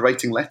I started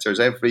writing letters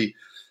every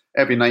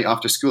night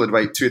after school. I'd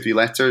write 2 or 3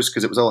 letters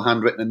because it was all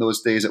handwritten in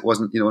those days. It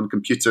wasn't, on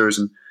computers.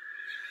 And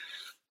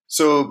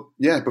so,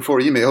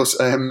 before emails,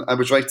 I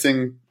was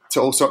writing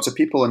to all sorts of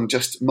people and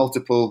just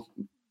multiple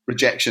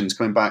rejections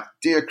coming back.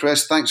 Dear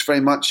Chris, thanks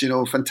very much.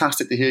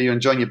 Fantastic to hear you're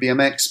enjoying your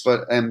BMX,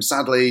 but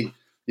sadly,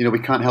 we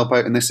can't help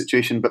out in this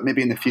situation, but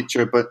maybe in the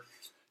future. But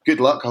good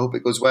luck. I hope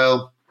it goes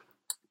well.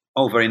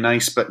 All very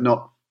nice, but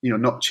not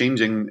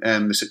changing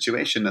the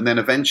situation. And then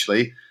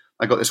eventually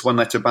I got this one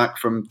letter back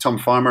from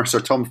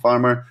Sir Tom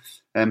Farmer,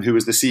 who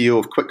was the CEO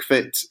of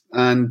QuickFit.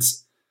 And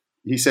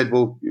he said,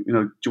 well, do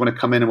you want to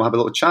come in and we'll have a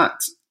little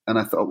chat? And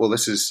I thought, well,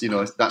 this is,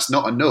 that's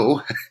not a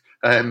no.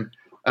 And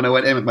I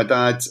went in with my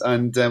dad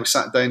and we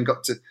sat down,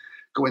 got to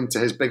go into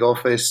his big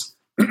office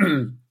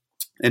in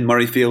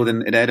Murrayfield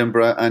in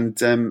Edinburgh.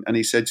 And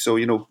he said, so,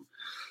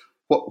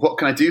 what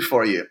can I do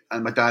for you?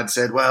 And my dad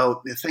said,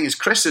 well, the thing is,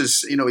 Chris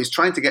is, he's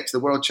trying to get to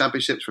the World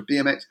Championships for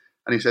BMX.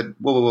 And he said,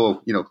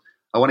 whoa,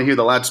 I want to hear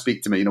the lad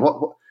speak to me.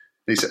 What?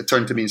 And he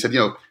turned to me and said,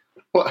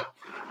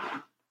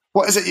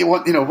 what is it you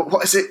want?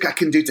 What is it I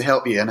can do to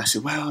help you? And I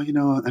said, well,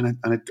 and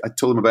I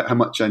told him about how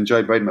much I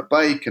enjoyed riding my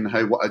bike and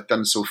what I'd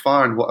done so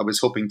far and what I was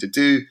hoping to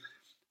do.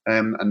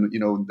 And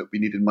that we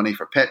needed money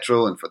for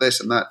petrol and for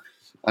this and that.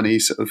 And he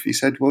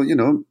said, well,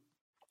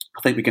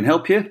 I think we can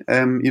help you,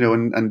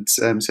 and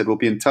said, we'll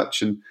be in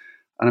touch. And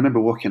I remember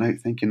walking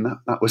out thinking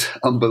that was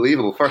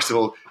unbelievable. First of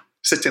all,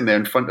 sitting there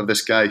in front of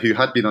this guy who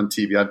had been on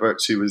TV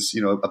adverts, who was,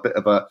 a bit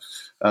of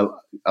I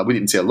wouldn't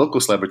even say a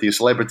local celebrity, a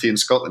celebrity in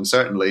Scotland,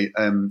 certainly.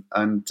 And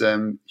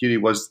here he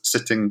was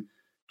sitting,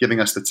 giving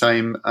us the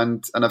time.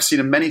 And I've seen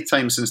him many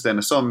times since then.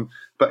 I saw him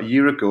about a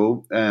year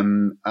ago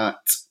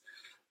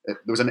there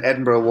was an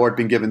Edinburgh Award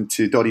being given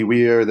to Donny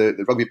Weir,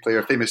 the rugby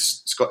player,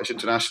 famous Scottish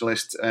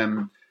internationalist.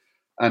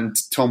 And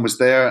Tom was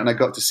there, and I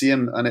got to see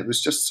him, and it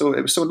was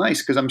so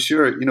nice because I'm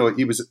sure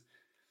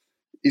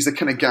he's the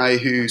kind of guy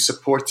who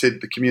supported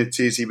the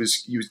communities.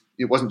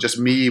 It wasn't just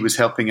me; he was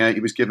helping out.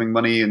 He was giving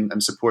money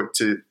and support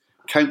to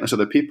countless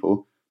other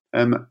people,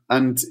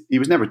 and he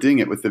was never doing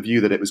it with the view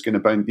that it was going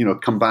to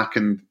come back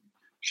and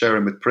shower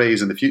him with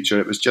praise in the future.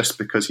 It was just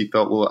because he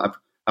thought, well,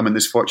 I'm in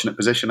this fortunate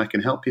position, I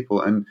can help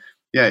people, and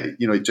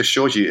it just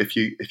shows you if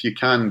you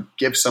can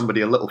give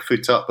somebody a little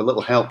foot up, a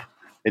little help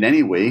in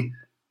any way.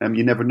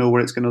 You never know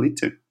where it's going to lead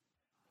to.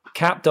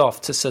 Capped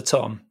off to Sir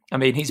Tom. I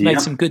mean, he's made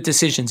some good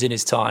decisions in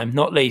his time,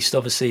 not least,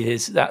 obviously,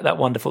 his that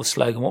wonderful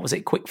slogan. What was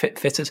it? Quick Fit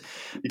Fitters.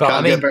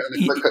 But get better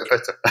than Quick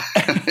Fit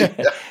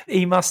Fitter.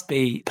 He must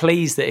be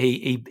pleased that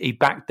he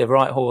backed the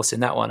right horse in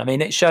that one. I mean,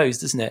 it shows,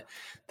 doesn't it,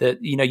 that,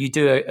 you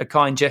do a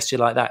kind gesture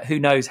like that. Who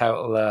knows how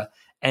it'll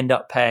end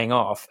up paying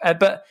off.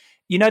 But,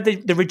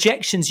 the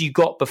rejections you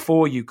got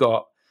before you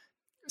got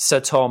Sir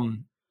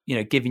Tom,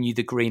 giving you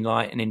the green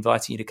light and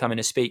inviting you to come in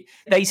and speak,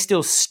 they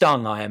still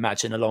stung, I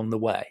imagine, along the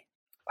way.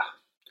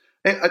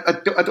 I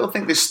don't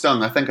think they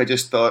stung. I think I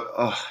just thought,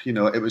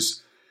 it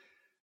was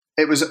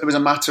a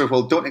matter of,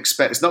 well, don't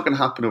expect, it's not going to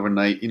happen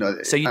overnight.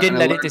 So you didn't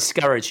let it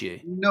discourage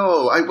you?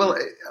 No, I'm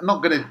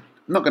not going to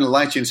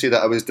lie to you and say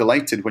that I was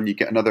delighted when you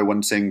get another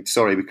one saying,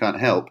 sorry, we can't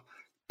help.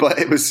 But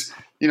it was,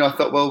 I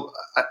thought, well,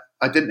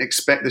 I didn't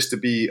expect this to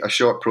be a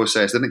short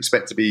process. I didn't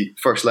expect to be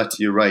first letter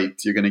you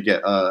write, you're going to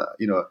get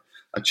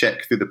a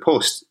check through the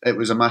post. It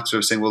was a matter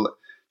of saying, well,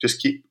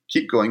 just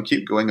keep going.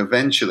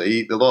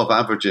 Eventually, the law of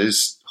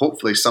averages,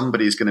 hopefully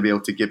somebody's going to be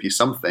able to give you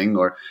something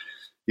or,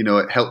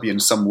 help you in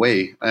some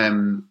way.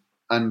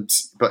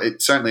 But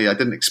it certainly, I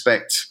didn't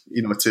expect,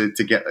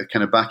 to get the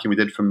kind of backing we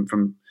did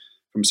from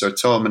Sir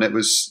Tom. And it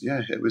was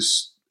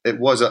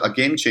a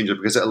game changer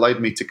because it allowed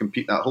me to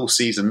compete that whole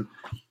season.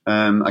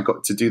 I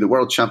got to do the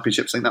World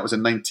Championships. I think that was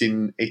in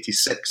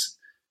 1986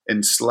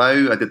 in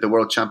Slough. I did the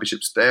World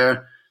Championships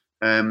there.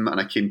 And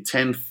I came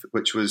 10th,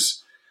 which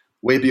was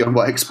way beyond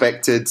what I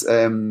expected,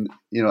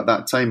 at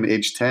that time,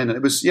 age 10. And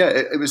it was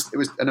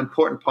an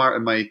important part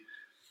in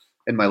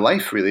my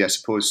life, really, I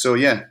suppose. So,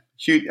 yeah,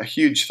 a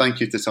huge thank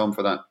you to Tom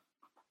for that.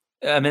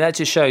 I mean, that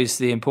just shows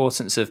the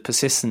importance of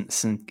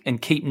persistence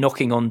and keep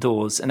knocking on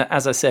doors. And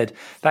as I said,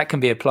 that can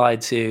be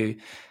applied to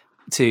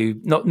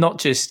not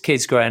just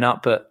kids growing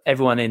up, but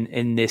everyone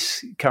in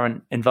this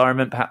current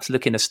environment, perhaps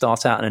looking to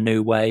start out in a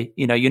new way.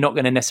 You're not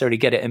going to necessarily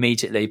get it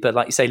immediately, but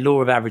like you say,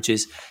 law of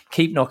averages,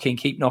 keep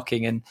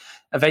knocking, and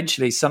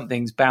eventually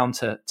something's bound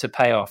to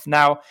pay off.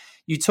 Now,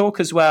 you talk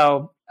as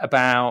well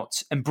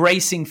about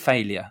embracing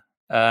failure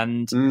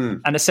and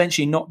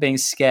essentially not being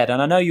scared.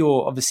 And I know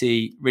you're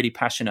obviously really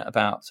passionate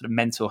about sort of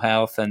mental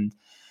health and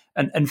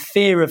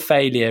fear of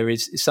failure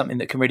is something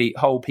that can really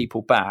hold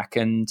people back.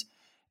 And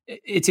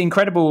it's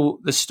incredible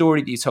the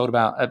story that you told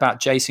about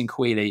Jason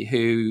Queally,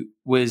 who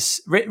was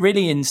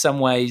really in some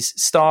ways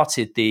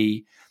started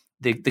the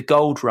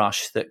gold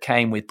rush that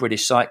came with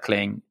British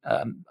cycling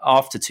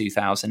after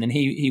 2000, and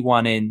he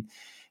won in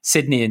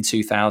Sydney in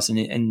 2000.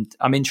 And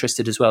I'm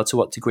interested as well to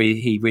what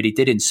degree he really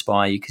did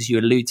inspire you, because you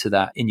allude to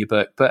that in your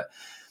book. But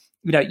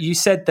you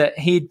said that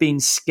he'd been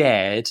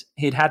scared,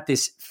 he'd had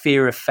this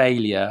fear of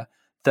failure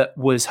that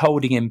was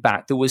holding him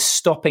back, that was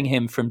stopping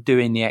him from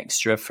doing the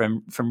extra,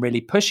 from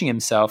really pushing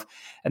himself.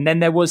 And then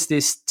there was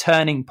this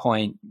turning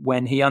point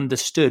when he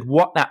understood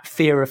what that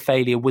fear of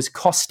failure was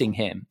costing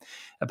him,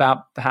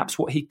 about perhaps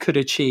what he could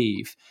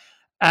achieve.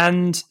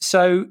 And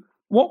so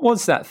what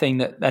was that thing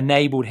that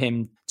enabled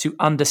him to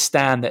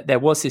understand that there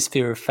was this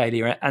fear of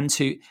failure and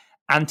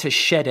to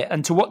shed it?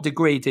 And to what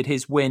degree did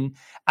his win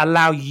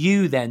allow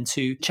you then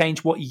to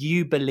change what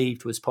you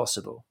believed was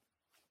possible?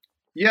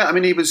 Yeah, I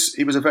mean, he was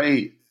a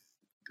very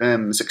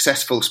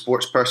successful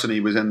sports person.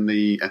 He was in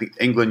I think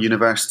England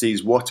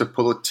University's water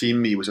polo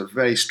team. He was a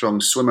very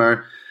strong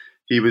swimmer.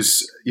 He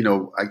was,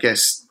 I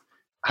guess,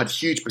 had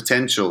huge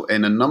potential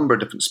in a number of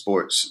different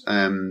sports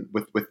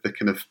with the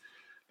kind of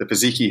the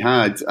physique he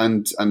had.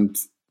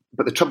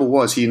 But the trouble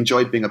was, he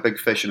enjoyed being a big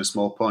fish in a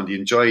small pond. He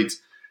enjoyed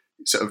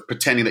sort of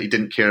pretending that he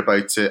didn't care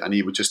about it, and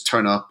he would just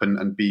turn up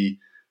and be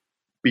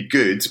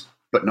good,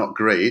 but not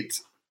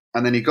great.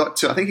 And then he got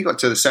to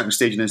a certain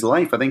stage in his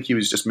life. I think he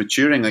was just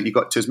maturing. He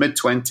got to his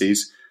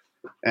mid-20s.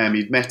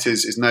 He'd met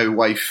his now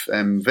wife,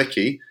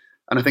 Vicky,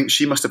 and I think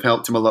she must have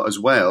helped him a lot as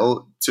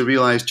well to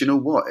realise, do you know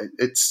what?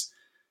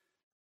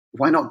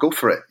 Why not go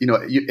for it?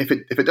 If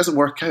it doesn't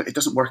work out, it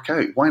doesn't work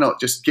out. Why not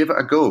just give it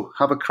a go,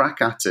 have a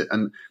crack at it?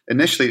 And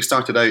initially, it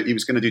started out he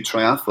was going to do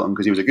triathlon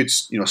because he was a good,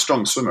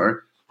 strong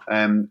swimmer,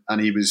 and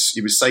he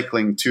was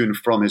cycling to and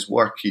from his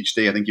work each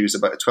day. I think he was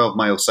about a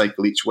 12-mile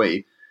cycle each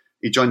way.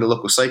 He joined a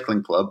local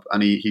cycling club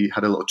and he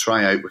had a little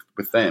tryout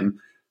with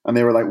them, and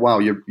they were like, "Wow,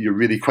 you're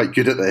really quite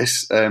good at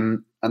this."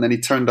 And then he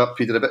turned up.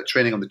 He did a bit of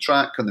training on the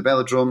track, on the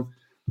velodrome,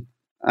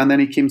 and then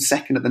he came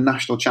second at the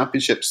national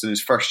championships in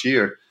his first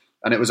year.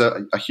 And it was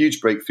a huge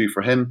breakthrough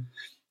for him.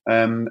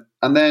 And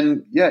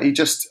then, he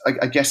just,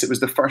 I guess it was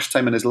the first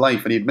time in his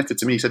life, and he admitted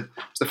to me, he said,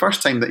 it's the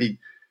first time that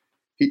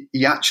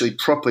he actually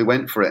properly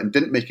went for it and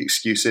didn't make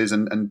excuses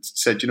and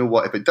said, you know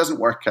what, if it doesn't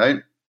work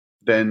out,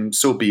 then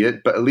so be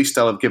it, but at least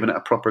I'll have given it a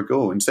proper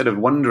go. Instead of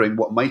wondering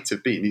what might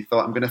have been, he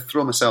thought, I'm going to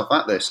throw myself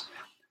at this.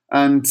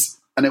 And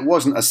it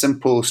wasn't a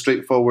simple,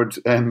 straightforward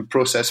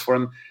process for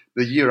him.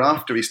 The year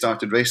after he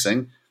started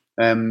racing,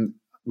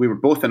 we were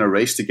both in a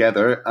race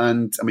together,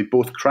 and we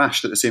both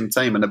crashed at the same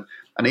time. And an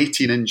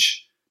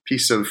 18-inch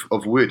piece of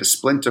wood, a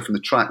splinter from the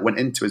track, went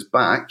into his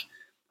back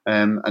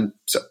and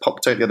sort of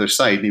popped out the other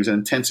side. And he was in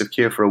intensive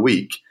care for a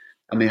week.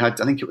 And they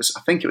had, I think it was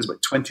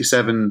about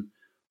 27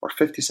 or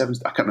 57,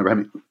 I can't remember how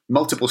many,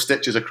 multiple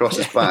stitches across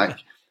his back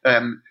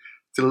to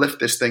lift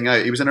this thing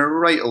out. He was in a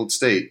right old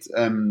state.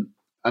 And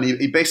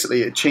he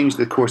basically changed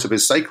the course of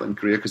his cycling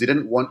career because he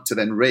didn't want to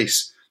then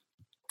race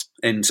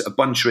in a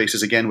bunch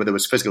races again where there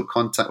was physical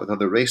contact with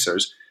other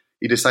racers.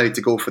 He decided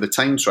to go for the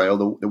time trial,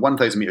 the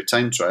 1,000 metre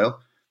time trial,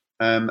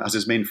 as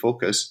his main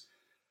focus.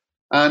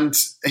 And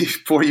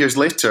 4 years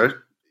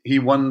later, he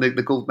won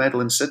the gold medal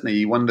in Sydney.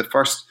 He won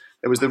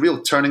it was the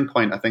real turning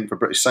point, I think, for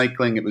British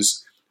cycling. It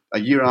was a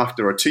year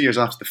after or 2 years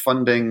after the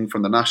funding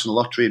from the National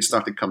Lottery had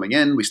started coming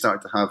in. We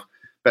started to have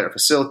better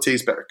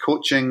facilities, better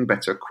coaching,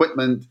 better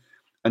equipment.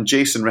 And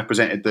Jason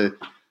represented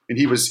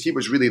he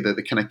was really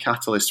the kind of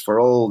catalyst for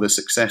all the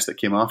success that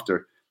came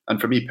after. And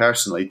for me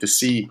personally, to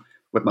see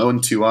with my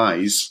own two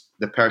eyes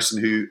the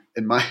person who,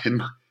 in my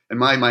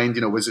mind,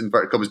 was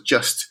inverted commas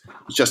just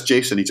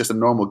Jason. He's just a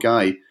normal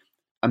guy,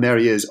 and there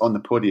he is on the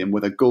podium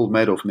with a gold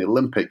medal from the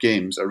Olympic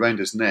Games around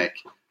his neck.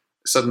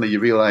 Suddenly, you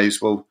realise,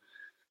 well,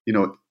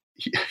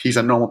 he's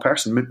a normal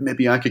person.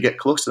 Maybe I could get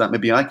close to that.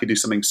 Maybe I could do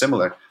something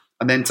similar.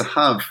 And then to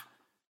have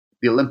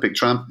the Olympic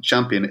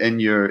champion in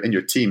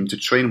your team to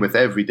train with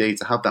every day,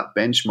 to have that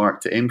benchmark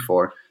to aim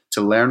for,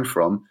 to learn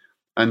from.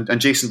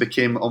 And Jason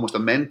became almost a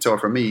mentor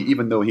for me,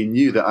 even though he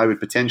knew that I would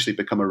potentially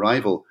become a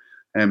rival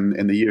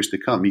in the years to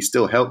come. He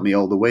still helped me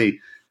all the way.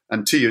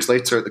 And 2 years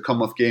later at the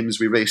Commonwealth Games,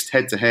 we raced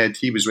head to head.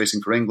 He was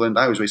racing for England,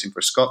 I was racing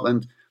for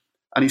Scotland.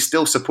 And he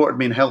still supported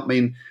me and helped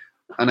me.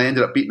 And I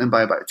ended up beating him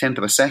by about a tenth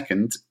of a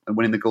second and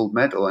winning the gold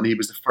medal. And he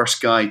was the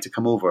first guy to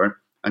come over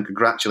and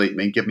congratulate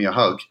me and give me a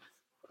hug.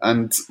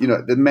 And,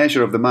 the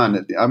measure of the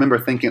man, I remember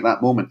thinking at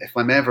that moment, if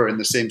I'm ever in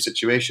the same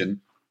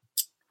situation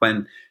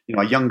when,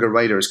 a younger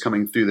rider is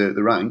coming through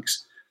the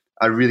ranks,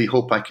 I really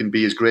hope I can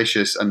be as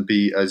gracious and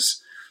be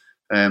as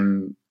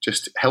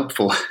just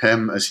helpful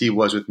as he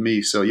was with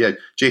me. So, yeah,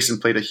 Jason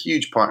played a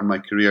huge part in my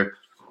career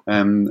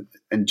in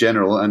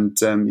general. And,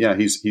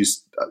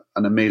 he's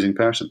an amazing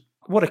person.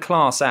 What a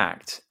class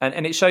act.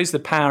 And it shows the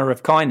power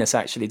of kindness,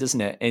 actually,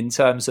 doesn't it? In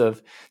terms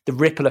of the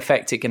ripple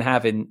effect it can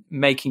have in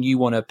making you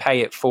want to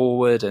pay it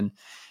forward and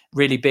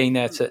really being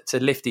there to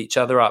lift each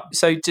other up.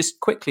 So just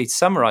quickly to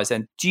summarize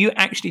then, do you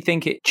actually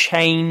think it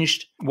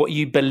changed what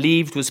you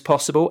believed was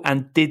possible?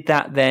 And did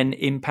that then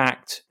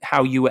impact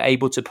how you were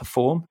able to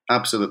perform?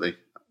 Absolutely.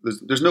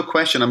 There's no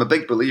question. I'm a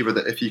big believer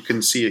that if you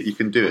can see it, you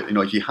can do it.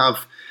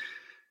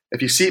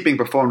 If you see it being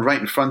performed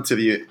right in front of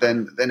you,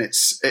 then it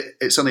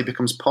suddenly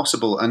becomes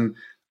possible. And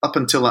up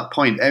until that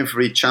point,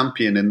 every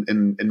champion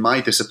in my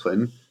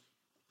discipline,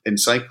 in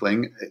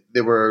cycling,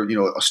 they were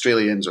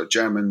Australians or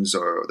Germans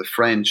or the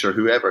French or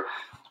whoever,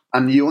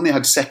 and you only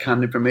had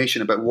secondhand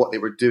information about what they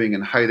were doing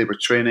and how they were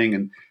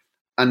training,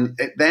 and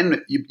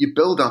then you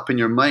build up in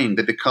your mind.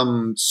 They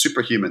become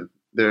superhuman.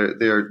 They're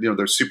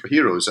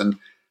superheroes,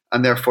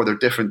 and therefore they're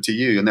different to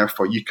you, and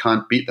therefore you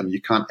can't beat them.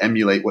 You can't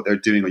emulate what they're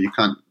doing, or you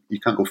can't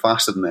go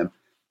faster than them.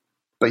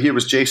 But here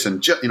was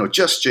Jason,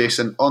 just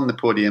Jason on the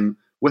podium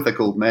with a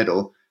gold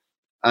medal.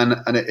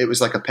 And it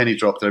was like a penny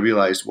drop that I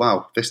realised,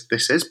 wow, this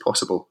is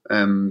possible.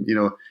 Maybe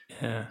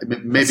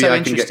I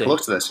can get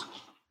close to this.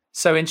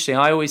 So interesting.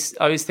 I always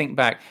think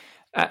back,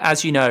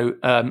 as you know,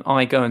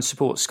 I go and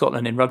support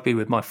Scotland in rugby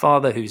with my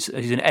father, who's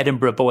an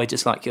Edinburgh boy,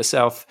 just like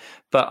yourself.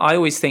 But I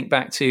always think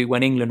back to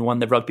when England won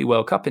the Rugby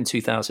World Cup in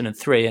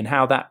 2003 and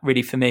how that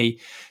really, for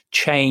me,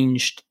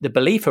 changed the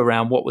belief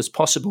around what was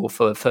possible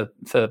for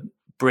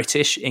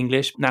British,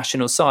 English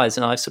national sides.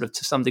 And I sort of,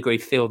 to some degree,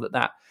 feel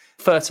that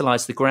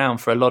fertilized the ground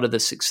for a lot of the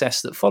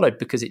success that followed,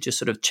 because it just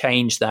sort of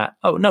changed that,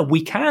 oh no,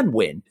 we can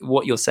win.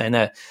 What you're saying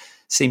there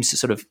seems to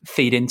sort of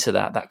feed into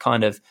that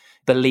kind of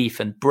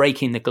belief and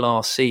breaking the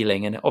glass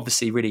ceiling. And it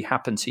obviously really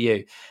happened to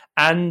you.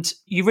 And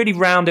you really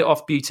round it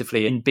off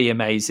beautifully and Be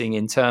Amazing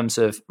in terms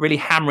of really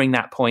hammering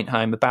that point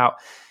home about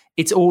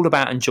it's all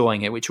about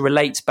enjoying it, which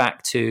relates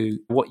back to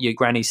what your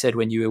granny said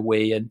when you were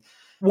wee. And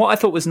what I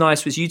thought was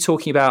nice was you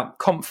talking about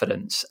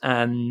confidence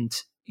and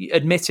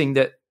admitting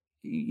that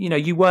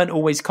you weren't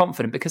always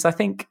confident, because I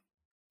think,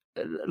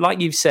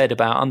 like you've said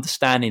about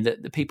understanding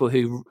that the people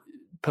who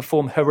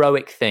perform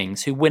heroic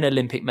things, who win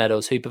Olympic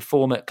medals, who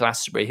perform at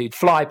Glastonbury, who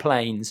fly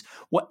planes,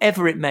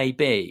 whatever it may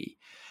be,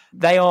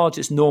 they are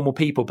just normal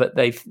people, but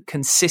they've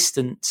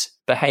consistent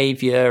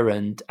behavior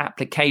and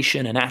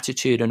application and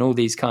attitude and all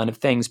these kind of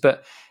things.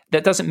 But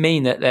that doesn't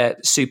mean that they're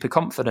super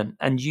confident.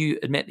 And you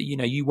admit that,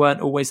 you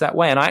weren't always that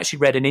way. And I actually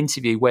read an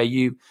interview where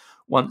you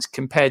once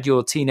compared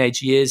your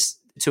teenage years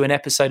to an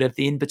episode of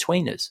The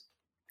In-Betweeners.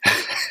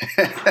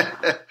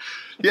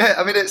 Yeah,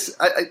 I mean,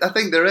 I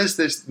think there is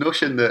this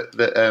notion that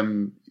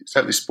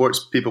certainly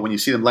sports people, when you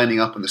see them lining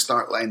up on the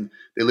start line,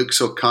 they look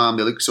so calm,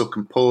 they look so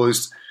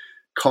composed,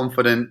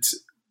 confident,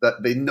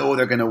 that they know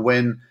they're going to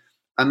win.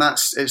 And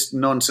it's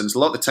nonsense. A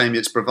lot of the time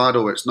it's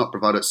bravado, or it's not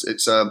bravado.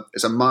 It's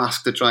a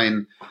mask to try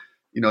and,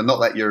 not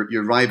let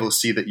your rivals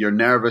see that you're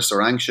nervous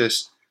or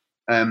anxious.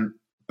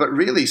 But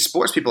really,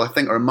 sports people, I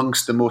think, are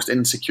amongst the most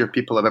insecure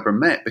people I've ever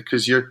met,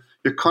 because you're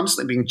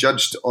constantly being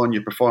judged on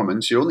your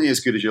performance. You're only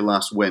as good as your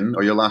last win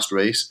or your last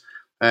race.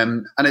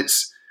 And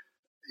it's,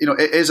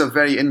 it is a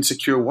very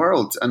insecure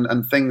world,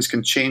 and things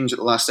can change at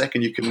the last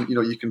second. You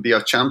can be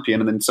a champion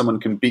and then someone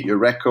can beat your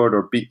record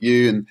or beat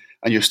you,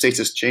 and your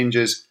status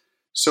changes.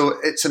 So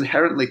it's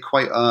inherently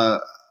quite an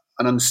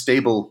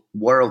unstable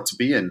world to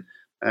be in.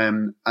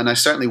 And I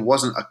certainly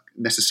wasn't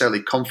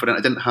necessarily confident.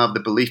 I didn't have the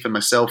belief in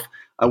myself.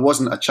 I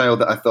wasn't a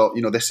child that I thought,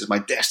 this is my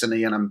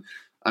destiny and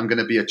I'm going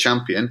to be a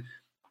champion.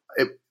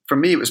 For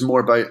me, it was more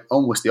about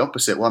almost the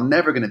opposite. Well, I'm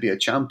never going to be a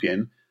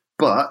champion,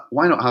 but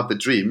why not have the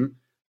dream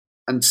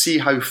and see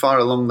how far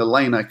along the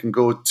line I can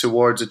go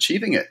towards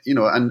achieving it?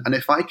 And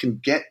if I can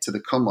get to the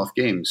Commonwealth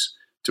Games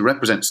to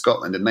represent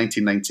Scotland in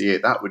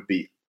 1998, that would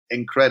be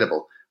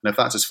incredible. And if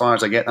that's as far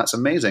as I get, that's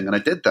amazing. And I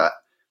did that.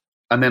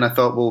 And then I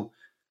thought, well,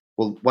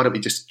 why don't we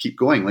just keep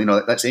going?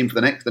 Let's aim for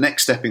the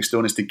next stepping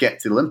stone is to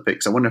get to the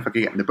Olympics. I wonder if I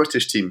could get in the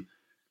British team.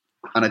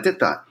 And I did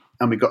that.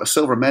 And we got a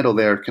silver medal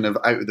there kind of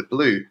out of the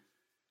blue.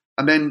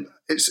 And then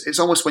it's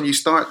almost when you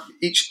start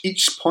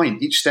each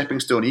point, each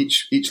stepping stone,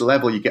 each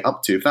level you get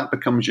up to, if that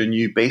becomes your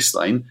new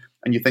baseline,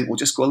 and you think, well,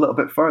 just go a little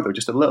bit further,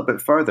 just a little bit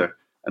further.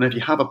 And if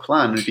you have a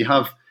plan, and if you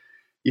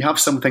have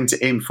something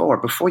to aim for,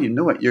 before you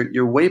know it,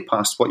 you're way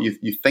past what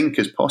you think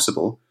is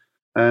possible.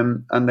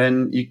 And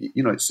then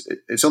you know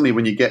it's only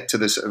when you get to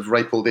the sort of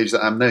ripe old age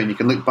that I'm now, and you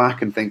can look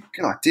back and think,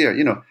 God, dear,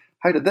 you know,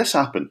 how did this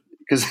happen?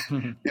 Because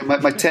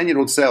my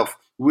 10-year-old self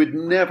would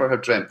never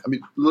have dreamt. I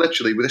mean,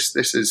 literally,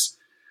 this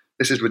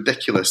is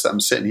ridiculous that I'm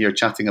sitting here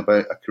chatting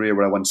about a career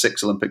where I won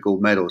 6 Olympic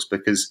gold medals,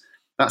 because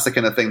that's the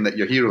kind of thing that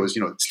your heroes,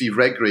 you know, Steve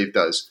Redgrave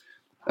does.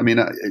 I mean,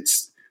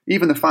 it's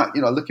even the fact,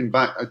 you know, looking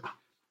back, I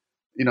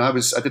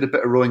did a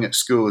bit of rowing at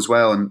school as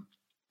well, and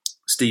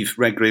Steve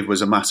Redgrave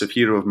was a massive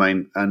hero of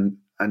mine, and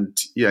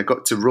I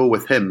got to row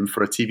with him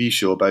for a TV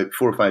show about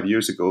 4 or 5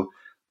 years ago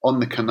on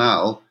the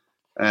canal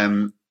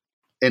in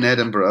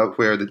Edinburgh,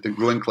 where the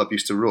rowing club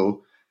used to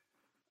row.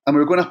 And we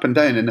were going up and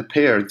down in a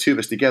pair, 2 of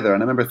us together.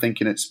 And I remember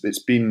thinking it's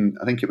been,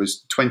 I think it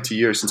was 20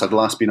 years since I'd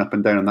last been up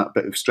and down on that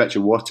bit of stretch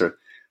of water.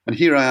 And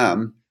here I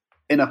am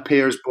in a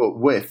pairs boat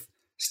with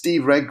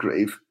Steve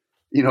Redgrave.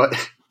 You know,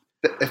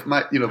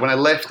 when I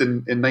left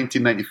in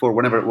 1994,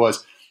 whenever it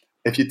was,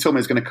 if you told me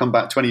I was going to come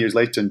back 20 years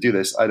later and do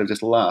this, I'd have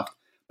just laughed.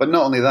 But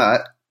not only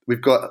that,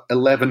 we've got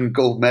 11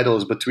 gold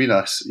medals between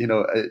us. You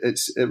know,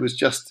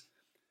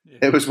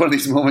 it was one of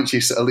these moments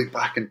you sort of look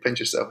back and pinch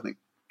yourself and think,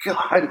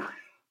 God,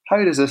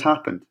 how does this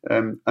happen?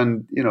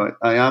 And, you know,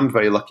 I am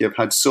very lucky. I've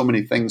had so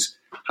many things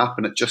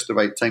happen at just the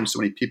right time. So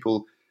many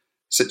people,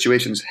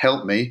 situations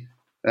help me.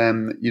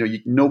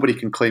 Nobody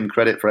can claim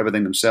credit for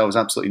everything themselves.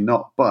 Absolutely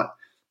not. But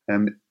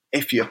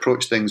if you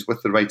approach things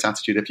with the right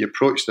attitude, if you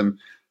approach them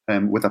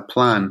with a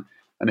plan,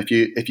 and if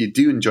you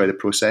do enjoy the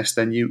process,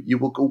 then you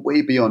will go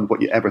way beyond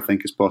what you ever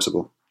think is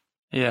possible.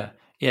 Yeah.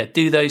 Yeah.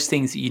 Do those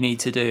things that you need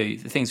to do,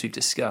 the things we've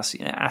discussed,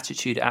 you know,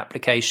 attitude,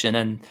 application,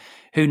 and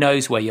who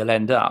knows where you'll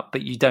end up,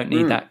 but you don't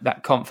need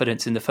that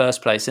confidence in the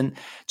first place. And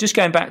just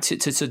going back to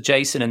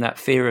Jason and that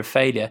fear of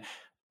failure,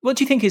 what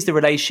do you think is the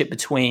relationship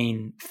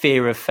between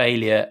fear of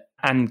failure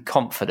and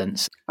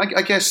confidence?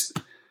 I guess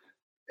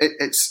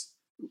it's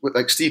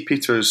like Steve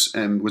Peters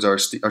was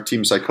our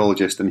team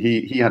psychologist, and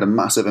he had a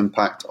massive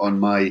impact on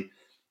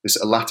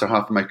this latter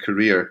half of my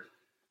career,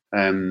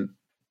 and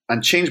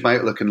changed my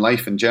outlook in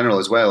life in general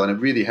as well. And it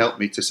really helped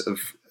me to sort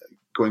of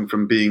going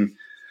from being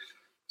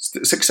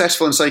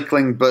successful in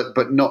cycling,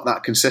 but not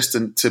that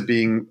consistent, to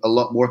being a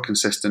lot more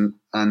consistent,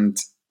 and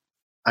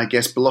I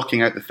guess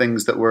blocking out the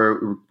things that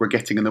were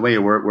getting in the way,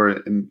 or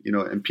were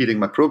impeding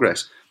my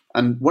progress.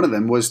 And one of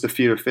them was the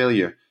fear of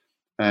failure.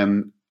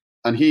 And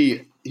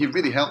he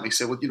really helped me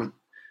say, well, you know,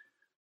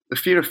 the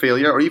fear of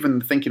failure, or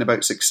even thinking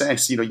about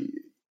success, you know,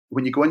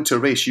 when you go into a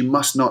race, you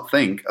must not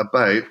think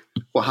about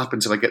what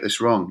happens if I get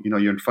this wrong. You know,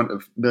 you're in front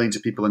of millions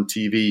of people on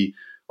TV,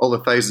 all the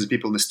thousands of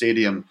people in the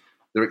stadium.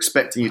 They're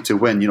expecting you to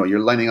win. You know, you're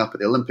lining up at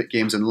the Olympic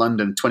Games in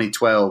London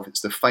 2012. It's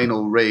the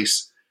final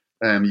race.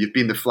 You've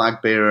been the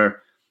flag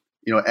bearer.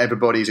 You know,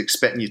 everybody's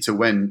expecting you to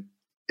win.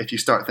 If you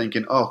start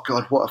thinking, oh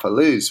God, what if I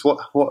lose?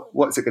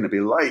 What's it going to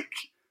be like?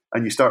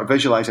 And you start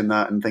visualizing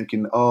that and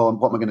thinking, oh,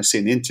 what am I going to say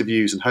in the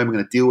interviews, and how am I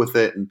going to deal with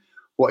it, and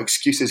what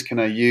excuses can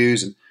I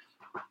use? And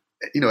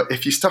you know,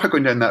 if you start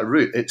going down that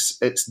route,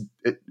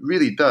 it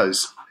really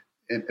does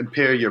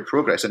impair your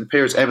progress. It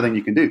impairs everything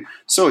you can do.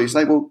 So he's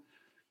like, well,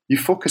 you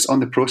focus on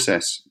the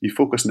process. You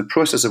focus on the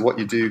process of what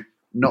you do,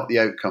 not the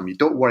outcome. You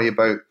don't worry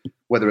about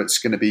whether it's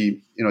going to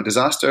be, you know, a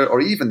disaster,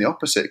 or even the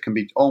opposite. It can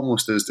be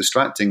almost as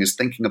distracting as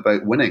thinking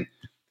about winning.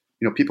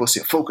 You know, people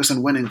say, focus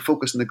on winning,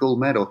 focus on the gold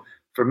medal.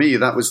 For me,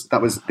 that was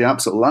the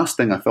absolute last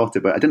thing I thought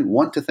about. I didn't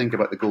want to think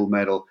about the gold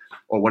medal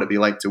or what it'd be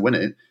like to win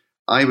it.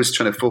 I was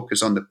trying to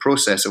focus on the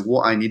process of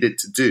what I needed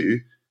to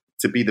do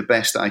to be the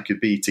best I could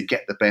be, to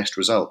get the best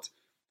result.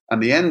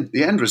 And the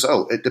end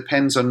result, it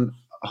depends on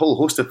a whole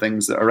host of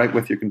things that are out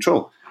with your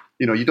control.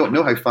 You know, you don't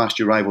know how fast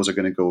your rivals are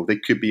going to go. They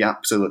could be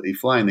absolutely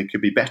flying. They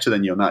could be better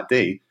than you on that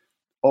day.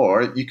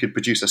 Or you could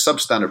produce a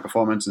substandard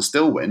performance and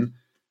still win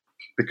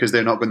because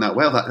they're not going that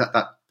well at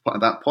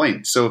that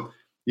point. So,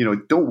 you know,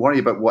 don't worry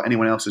about what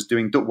anyone else is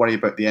doing. Don't worry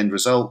about the end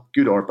result,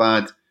 good or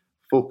bad.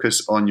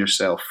 Focus on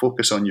yourself.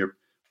 Focus on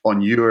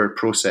your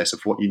process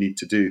of what you need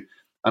to do.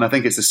 And I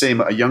think it's the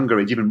same at a younger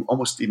age,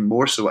 almost even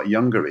more so at a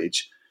younger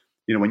age.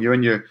 You know, when you're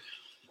in your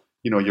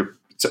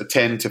sort of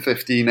 10 to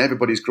 15,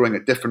 everybody's growing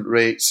at different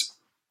rates.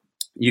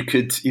 You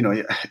could, you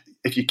know,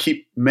 if you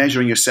keep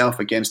measuring yourself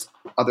against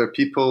other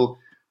people,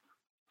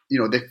 you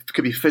know, they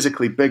could be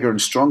physically bigger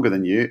and stronger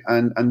than you,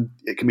 and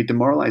it can be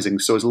demoralizing.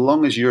 So as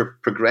long as you're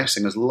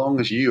progressing, as long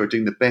as you are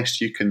doing the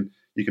best you can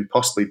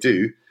possibly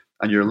do,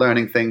 and you're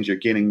learning things, you're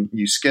gaining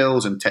new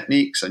skills and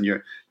techniques, and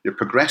you're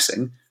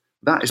progressing,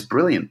 that is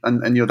brilliant.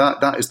 And you know,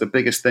 that is the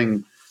biggest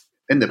thing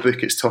in the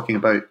book. It's talking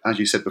about, as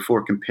you said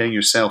before, comparing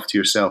yourself to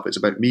yourself. It's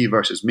about me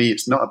versus me.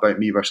 It's not about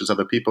me versus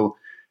other people.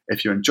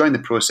 If you're enjoying the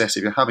process,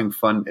 if you're having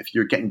fun, if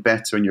you're getting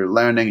better and you're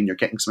learning and you're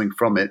getting something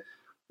from it,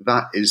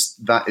 that is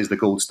the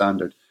gold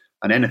standard.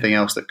 And anything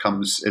else that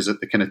comes is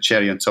the kind of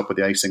cherry on top of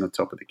the icing on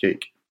top of the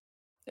cake.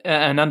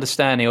 And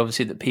understanding,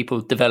 obviously, that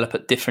people develop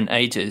at different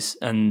ages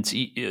and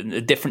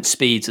different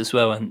speeds as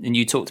well. And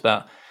you talked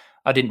about,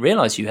 I didn't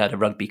realise you had a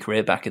rugby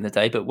career back in the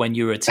day, but when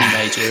you were a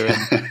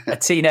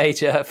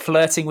teenager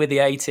flirting with the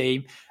A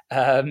team,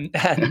 you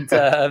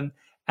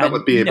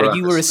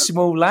were a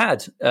small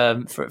lad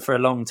for a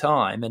long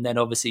time, and then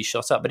obviously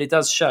shot up. But it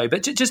does show.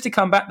 But just to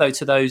come back though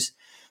to those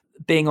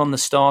being on the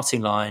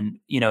starting line,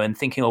 and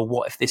thinking, oh,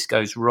 what if this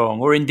goes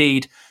wrong, or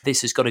indeed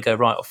this has got to go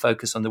right, or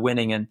focus on the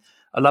winning. And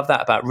I love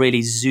that about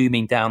really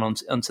zooming down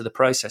onto the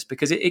process,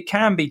 because it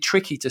can be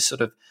tricky to sort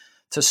of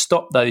to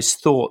stop those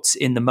thoughts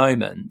in the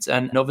moment.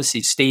 And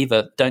obviously, Steve,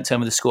 Don't Tell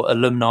Me the Score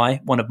alumni,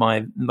 one of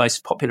my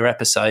most popular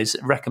episodes,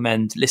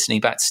 recommend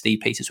listening back to Steve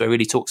Peters, where he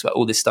really talks about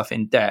all this stuff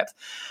in depth.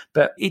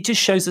 But it just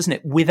shows, doesn't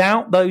it,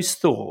 without those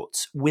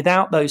thoughts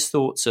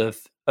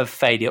of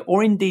failure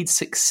or indeed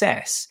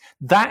success,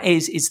 that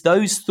is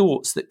those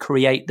thoughts that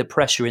create the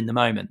pressure in the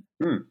moment.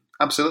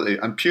 Absolutely.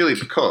 And purely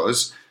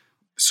because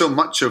so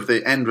much of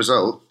the end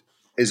result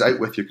is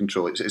out with your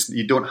control.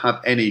 You don't have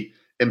any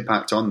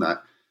impact on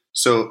that.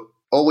 So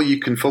all you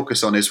can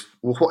focus on is,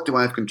 well, what do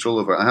I have control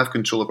over? I have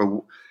control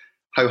over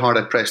how hard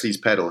I press these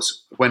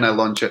pedals, when I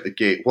launch out the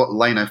gate, what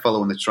line I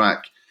follow on the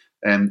track,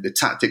 and the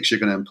tactics you're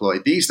going to employ.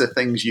 These are the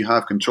things you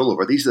have control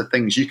over. These are the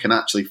things you can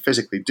actually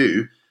physically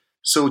do.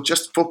 So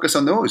just focus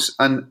on those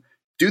and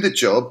do the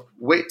job.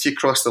 Wait till you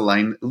cross the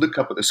line, look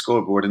up at the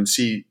scoreboard and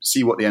see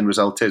what the end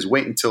result is.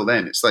 Wait until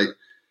then. It's like,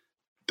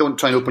 don't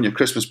try and open your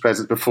Christmas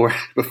present before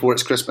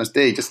it's Christmas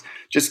Day.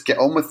 Just get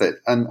on with it.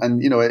 And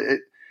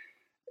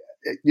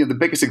the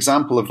biggest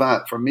example of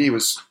that for me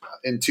was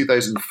in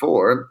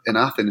 2004 in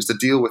Athens, to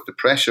deal with the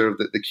pressure of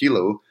the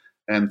kilo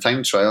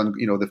time trial, and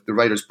the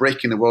riders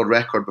breaking the world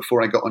record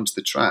before I got onto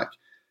the track.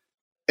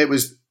 It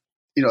was,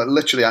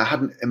 literally, I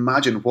hadn't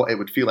imagined what it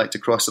would feel like to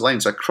cross the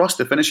line. So I crossed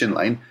the finishing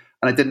line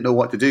and I didn't know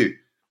what to do.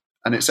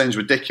 And it sounds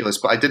ridiculous,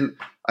 but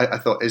I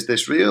thought, is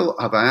this real?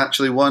 Have I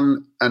actually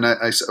won? And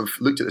I sort of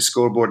looked at the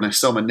scoreboard and I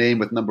saw my name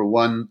with number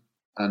 1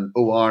 and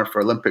OR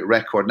for Olympic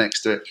record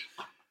next to it.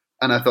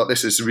 And I thought,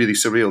 this is really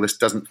surreal. This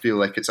doesn't feel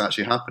like it's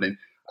actually happening.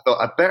 I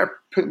thought, I'd better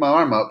put my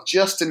arm up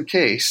just in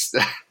case I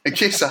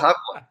have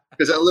one,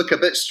 because it'll look a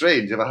bit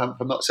strange if I'm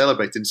not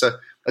celebrating. So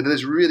I did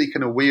this really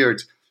kind of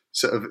weird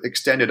sort of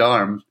extended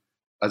arm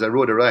as I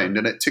rode around,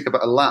 and it took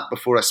about a lap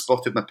before I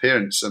spotted my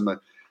parents and my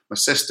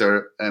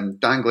sister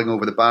dangling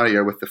over the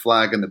barrier with the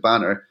flag and the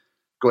banner,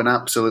 going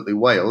absolutely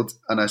wild.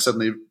 And I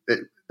suddenly,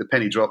 the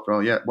penny dropped. Oh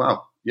yeah,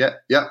 wow, yeah,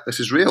 this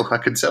is real. I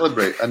can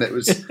celebrate. And that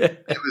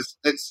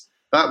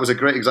was a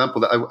great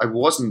example that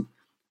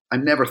I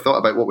never thought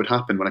about what would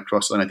happen when I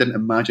crossed the line. I didn't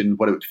imagine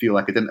what it would feel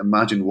like. I didn't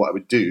imagine what I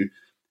would do.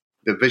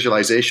 The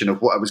visualization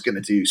of what I was going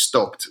to do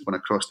stopped when I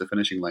crossed the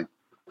finishing line.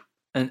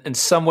 And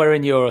somewhere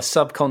in your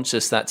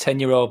subconscious, that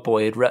 10-year-old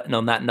boy had written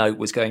on that note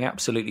was going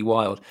absolutely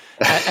wild.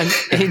 And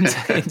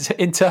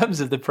in terms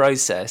of the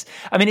process,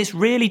 I mean, it's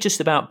really just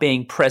about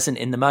being present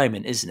in the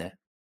moment, isn't it?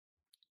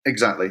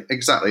 Exactly.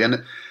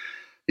 And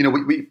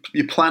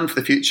you plan for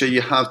the future.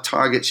 You have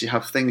targets. You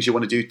have things you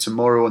want to do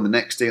tomorrow and the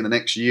next day and the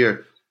next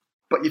year.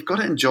 But you've got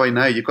to enjoy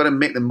now. You've got to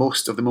make the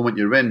most of the moment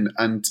you're in.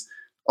 And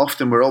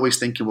often we're always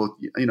thinking, well,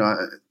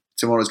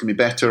 tomorrow's going to be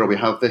better, or we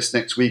have this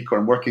next week, or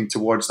I'm working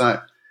towards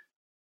that.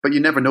 But you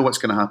never know what's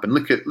going to happen.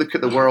 Look at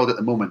the world at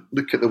the moment.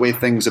 Look at the way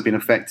things have been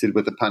affected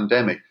with the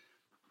pandemic.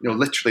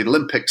 Literally, the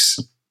Olympics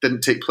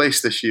didn't take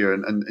place this year,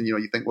 and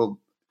you think, well,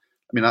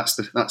 I mean,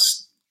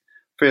 that's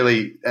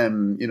fairly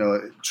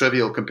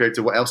trivial compared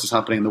to what else is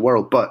happening in the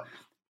world. But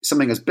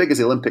something as big as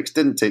the Olympics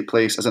didn't take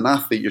place. As an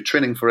athlete, you're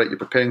training for it, you're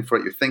preparing for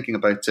it, you're thinking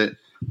about it,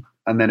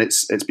 and then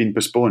it's been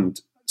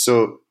postponed.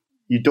 So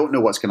you don't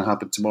know what's going to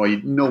happen tomorrow.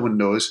 No one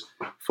knows.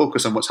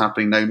 Focus on what's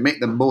happening now.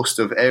 Make the most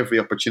of every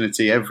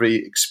opportunity, every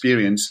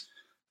experience,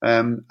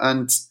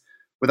 and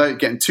without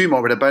getting too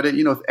morbid about it,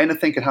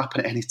 anything could happen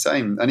at any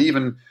time. And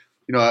even,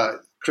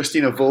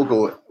 Christina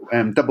Vogel,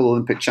 double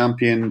Olympic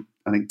champion,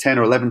 I think 10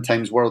 or 11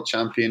 times world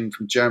champion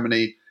from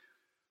Germany,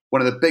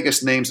 one of the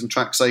biggest names in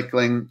track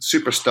cycling,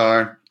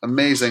 superstar,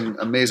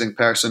 amazing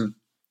person.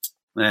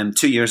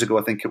 2 years ago,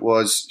 I think it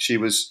was, she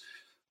was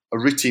a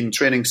routine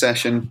training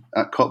session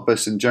at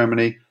Cottbus in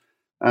Germany.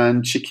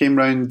 And she came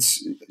round,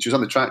 she was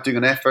on the track doing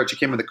an effort. She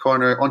came in the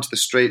corner, onto the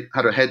straight,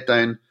 had her head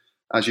down,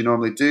 as you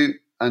normally do.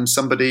 And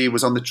somebody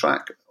was on the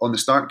track, on the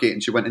start gate,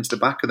 and she went into the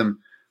back of them.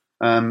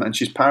 And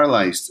she's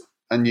paralysed.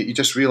 And you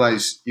just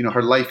realise,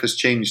 her life has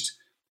changed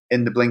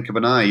in the blink of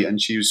an eye.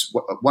 And she was,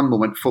 at one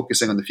moment,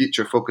 focusing on the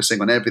future,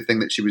 focusing on everything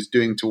that she was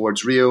doing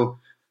towards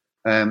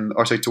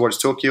towards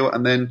Tokyo.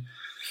 And then,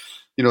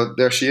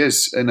 there she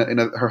is in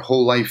her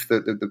whole life.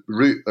 The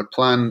route, the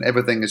plan,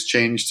 everything has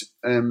changed.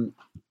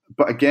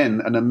 But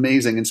again, an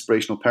amazing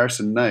inspirational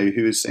person now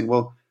who is saying,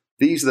 well,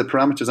 these are the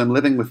parameters I'm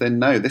living within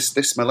now.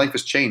 This my life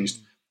has changed.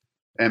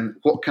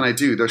 What can I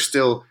do? There's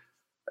still,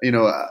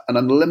 an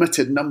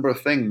unlimited number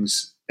of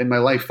things in my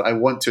life that I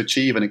want to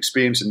achieve and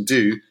experience and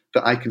do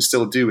that I can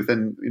still do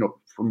within,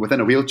 from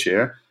within a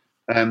wheelchair.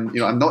 I'm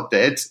not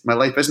dead. My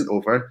life isn't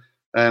over.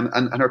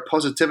 And her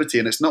positivity,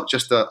 and it's not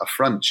just a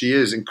front. She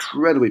is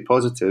incredibly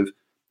positive,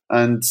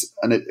 and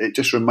it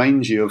just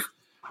reminds you of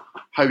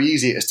how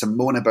easy it is to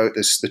moan about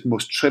the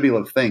most trivial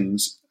of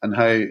things, and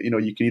how,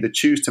 you can either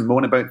choose to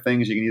moan about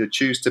things, you can either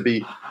choose to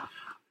be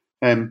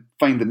find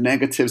the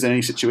negatives in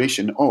any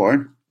situation,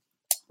 or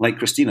like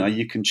Christina,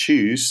 you can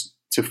choose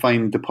to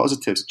find the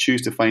positives,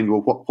 choose to find,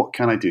 well, what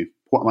can I do?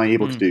 What am I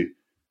able to do?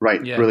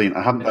 Right, yeah. Brilliant.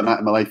 I haven't done that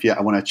in my life yet.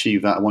 I want to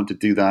achieve that. I want to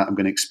do that. I'm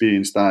going to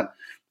experience that,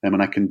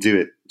 and I can do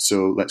it.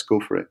 So let's go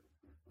for it.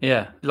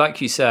 Yeah,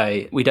 like you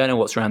say, we don't know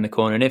what's around the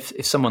corner. And if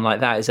someone like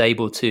that is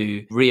able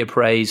to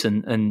reappraise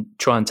and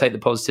try and take the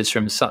positives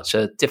from such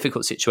a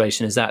difficult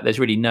situation as that, there's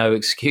really no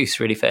excuse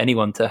really for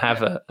anyone to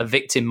have a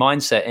victim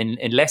mindset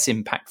in less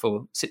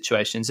impactful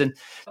situations. And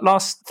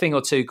last thing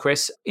or two,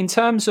 Chris, in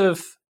terms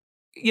of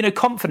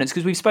confidence,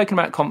 because we've spoken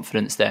about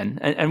confidence then,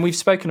 and we've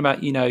spoken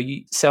about,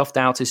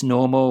 self-doubt is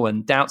normal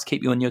and doubts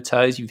keep you on your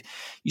toes.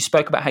 You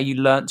spoke about how you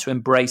learned to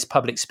embrace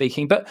public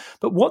speaking, but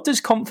what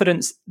does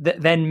confidence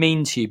then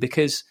mean to you?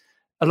 Because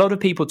a lot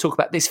of people talk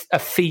about this, a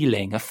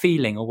feeling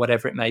or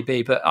whatever it may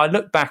be. But I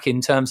look back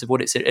in terms of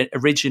what its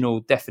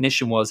original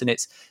definition was, and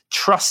it's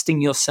trusting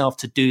yourself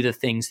to do the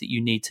things that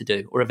you need to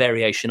do, or a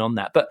variation on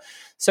that. But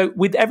so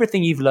with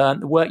everything you've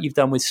learned, the work you've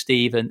done with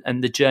Steve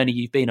and the journey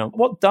you've been on,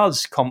 what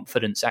does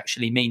confidence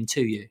actually mean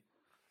to you?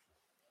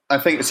 I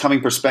think it's having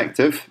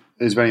perspective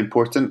is very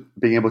important,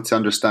 being able to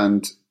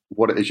understand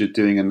what it is you're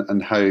doing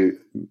and how,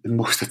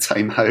 most of the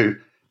time, how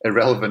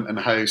irrelevant and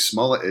how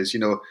small it is.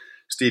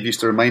 Steve used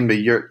to remind me,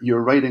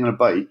 you're riding on a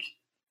bike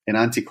in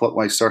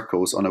anti-clockwise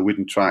circles on a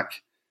wooden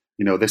track.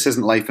 This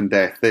isn't life and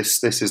death.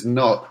 This is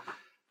not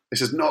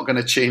going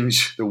to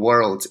change the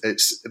world.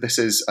 This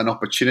is an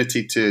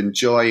opportunity to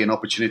enjoy, an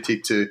opportunity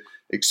to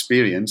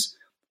experience,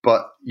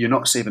 but you're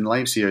not saving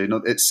lives here.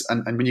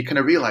 And when you kind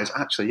of realize,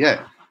 actually,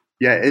 yeah,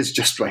 it is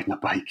just riding a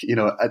bike,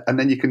 and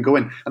then you can go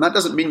in. And that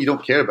doesn't mean you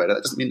don't care about it.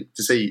 That doesn't mean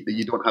to say that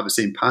you don't have the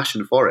same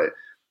passion for it,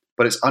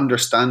 but it's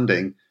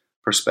understanding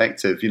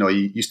perspective. You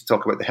used to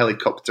talk about the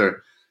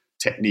helicopter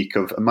technique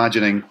of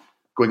imagining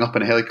going up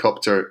in a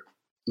helicopter,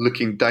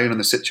 looking down on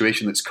the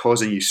situation that's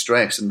causing you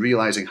stress and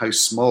realizing how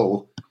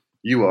small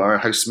you are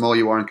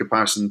in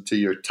comparison to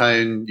your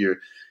town,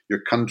 your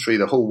country,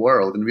 the whole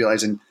world, and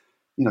realizing,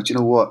 do you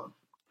know what?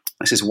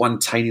 This is one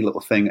tiny little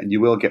thing, and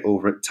you will get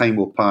over it. Time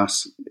will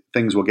pass.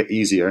 Things will get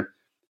easier.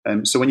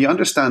 So when you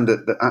understand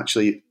that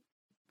actually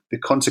the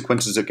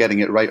consequences of getting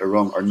it right or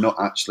wrong are not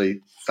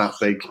actually that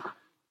big,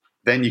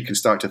 then you can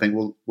start to think,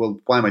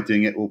 well, why am I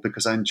doing it? Well,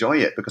 because I enjoy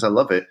it, because I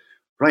love it.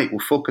 Right, we'll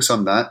focus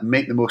on that,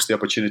 make the most of the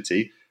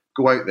opportunity,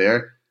 go out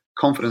there.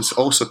 Confidence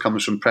also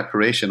comes from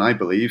preparation, I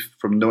believe,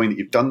 from knowing that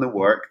you've done the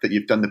work, that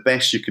you've done the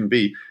best you can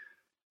be,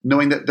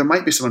 knowing that there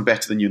might be someone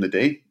better than you in the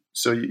day.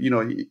 So,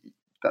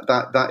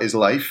 that is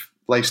life.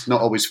 Life's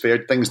not always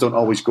fair. Things don't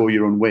always go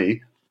your own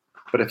way.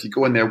 But if you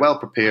go in there well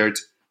prepared,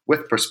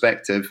 with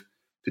perspective,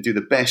 to do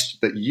the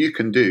best that you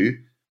can do,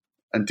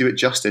 and do it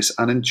justice,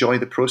 and enjoy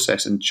the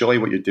process, enjoy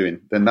what you're doing,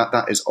 then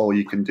that is all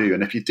you can do.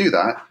 And if you do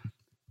that,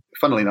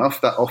 funnily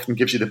enough, that often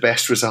gives you the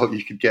best result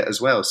you could get as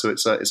well. So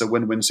it's a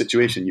win-win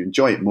situation. You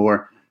enjoy it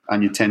more,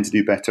 and you tend to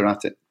do better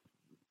at it.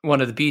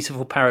 One of the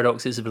beautiful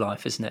paradoxes of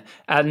life, isn't it?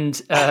 And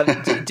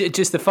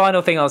just the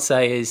final thing I'll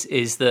say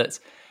is that,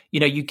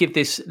 you give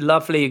this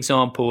lovely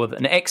example of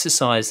an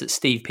exercise that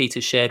Steve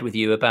Peters shared with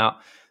you about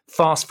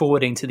fast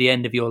forwarding to the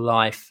end of your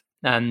life,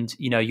 and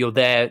you're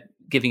there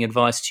giving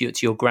advice to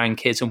your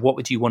grandkids, and what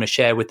would you want to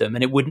share with them?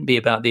 And it wouldn't be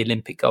about the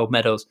Olympic gold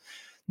medals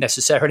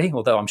necessarily,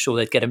 although I'm sure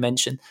they'd get a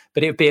mention,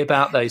 but it would be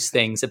about those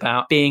things,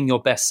 about being your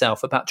best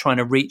self, about trying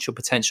to reach your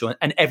potential,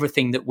 and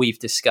everything that we've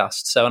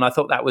discussed. So, and I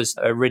thought that was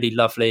a really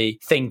lovely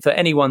thing for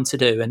anyone to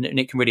do, and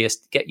it can really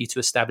get you to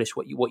establish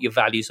what your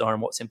values are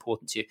and what's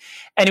important to you.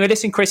 Anyway,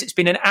 listen, Chris, it's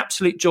been an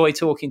absolute joy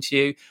talking to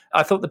you.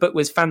 I thought the book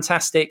was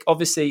fantastic.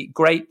 Obviously,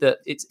 great that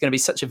it's going to be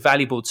such a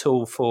valuable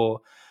tool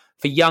for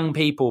young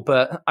people,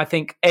 but I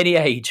think any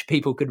age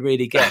people could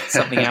really get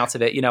something out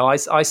of it.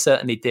 I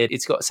certainly did.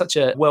 It's got such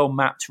a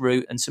well-mapped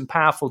route and some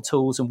powerful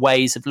tools and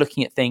ways of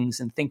looking at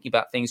things and thinking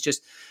about things,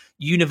 just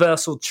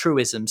universal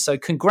truism. So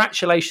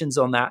congratulations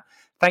on that.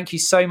 Thank you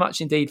so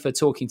much indeed for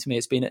talking to me.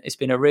 It's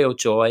been a real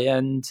joy,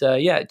 and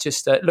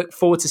just look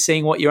forward to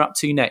seeing what you're up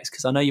to next,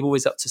 because I know you're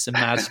always up to some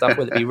mad stuff,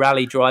 whether it be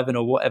rally driving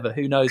or whatever,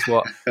 who knows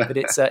what. But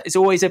it's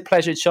always a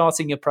pleasure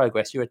charting your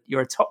progress.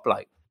 You're a top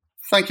bloke.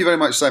 Thank you very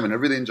much, Simon. I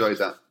really enjoyed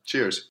that.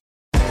 Cheers.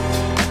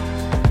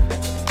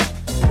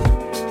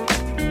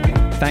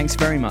 Thanks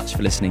very much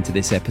for listening to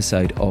this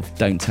episode of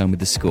Don't Tell Me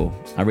the Score.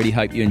 I really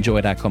hope you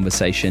enjoyed our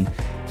conversation,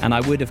 and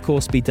I would, of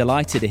course, be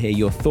delighted to hear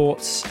your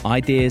thoughts,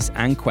 ideas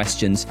and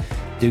questions.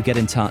 Do get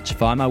in touch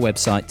via my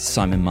website,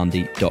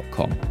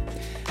 simonmundy.com.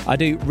 I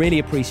do really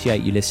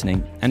appreciate you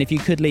listening, and if you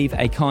could leave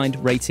a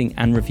kind rating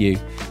and review,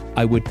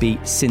 I would be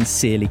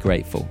sincerely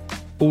grateful.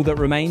 All that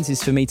remains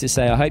is for me to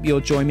say I hope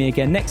you'll join me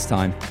again next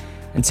time.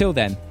 Until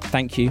then,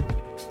 thank you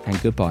and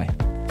goodbye.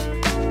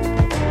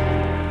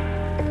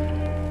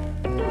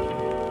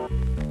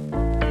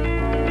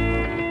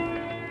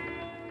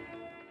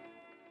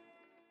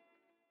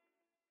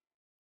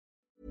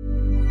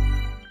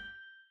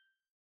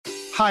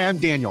 Hi, I'm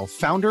Daniel,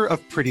 founder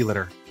of Pretty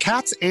Litter.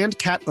 Cats and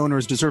cat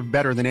owners deserve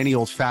better than any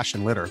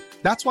old-fashioned litter.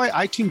 That's why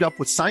I teamed up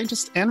with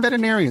scientists and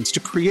veterinarians to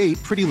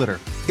create Pretty Litter.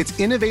 Its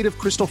innovative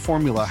crystal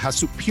formula has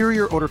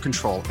superior odor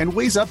control and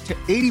weighs up to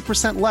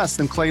 80% less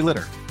than clay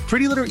litter.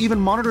 Pretty Litter even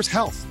monitors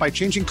health by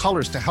changing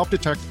colors to help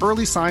detect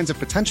early signs of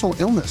potential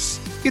illness.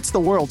 It's the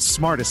world's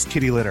smartest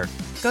kitty litter.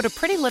 Go to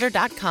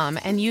prettylitter.com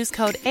and use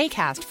code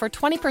ACAST for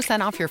 20%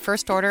 off your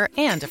first order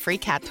and a free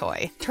cat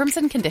toy. Terms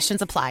and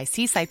conditions apply.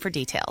 See site for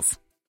details.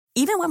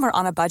 Even when we're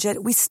on a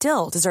budget, we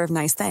still deserve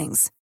nice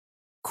things.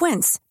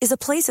 Quince is a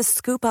place to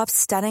scoop up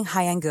stunning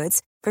high-end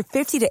goods for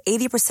 50 to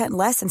 80%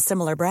 less than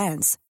similar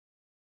brands.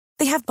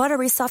 They have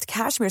buttery soft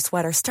cashmere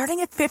sweaters starting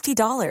at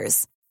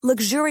 $50,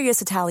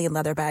 luxurious Italian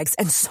leather bags,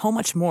 and so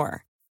much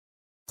more.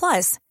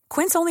 Plus,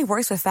 Quince only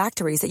works with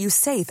factories that use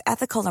safe,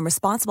 ethical, and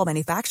responsible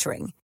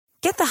manufacturing.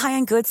 Get the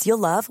high-end goods you'll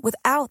love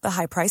without the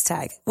high price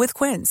tag with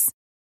Quince.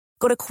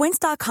 Go to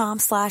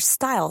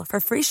quince.com/style for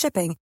free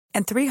shipping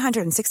and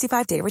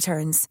 365-day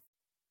returns.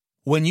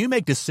 When you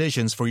make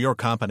decisions for your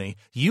company,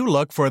 you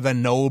look for the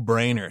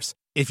no-brainers.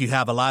 If you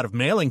have a lot of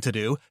mailing to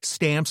do,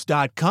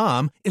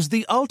 Stamps.com is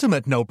the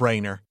ultimate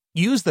no-brainer.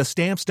 Use the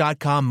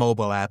Stamps.com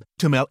mobile app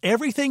to mail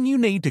everything you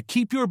need to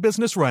keep your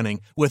business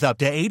running with up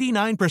to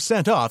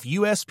 89% off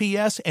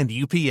USPS and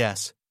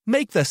UPS.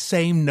 Make the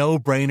same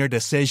no-brainer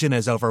decision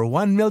as over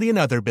 1 million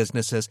other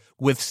businesses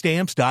with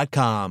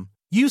Stamps.com.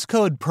 Use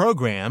code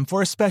PROGRAM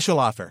for a special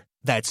offer.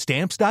 That's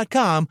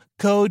Stamps.com,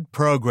 code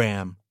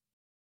PROGRAM.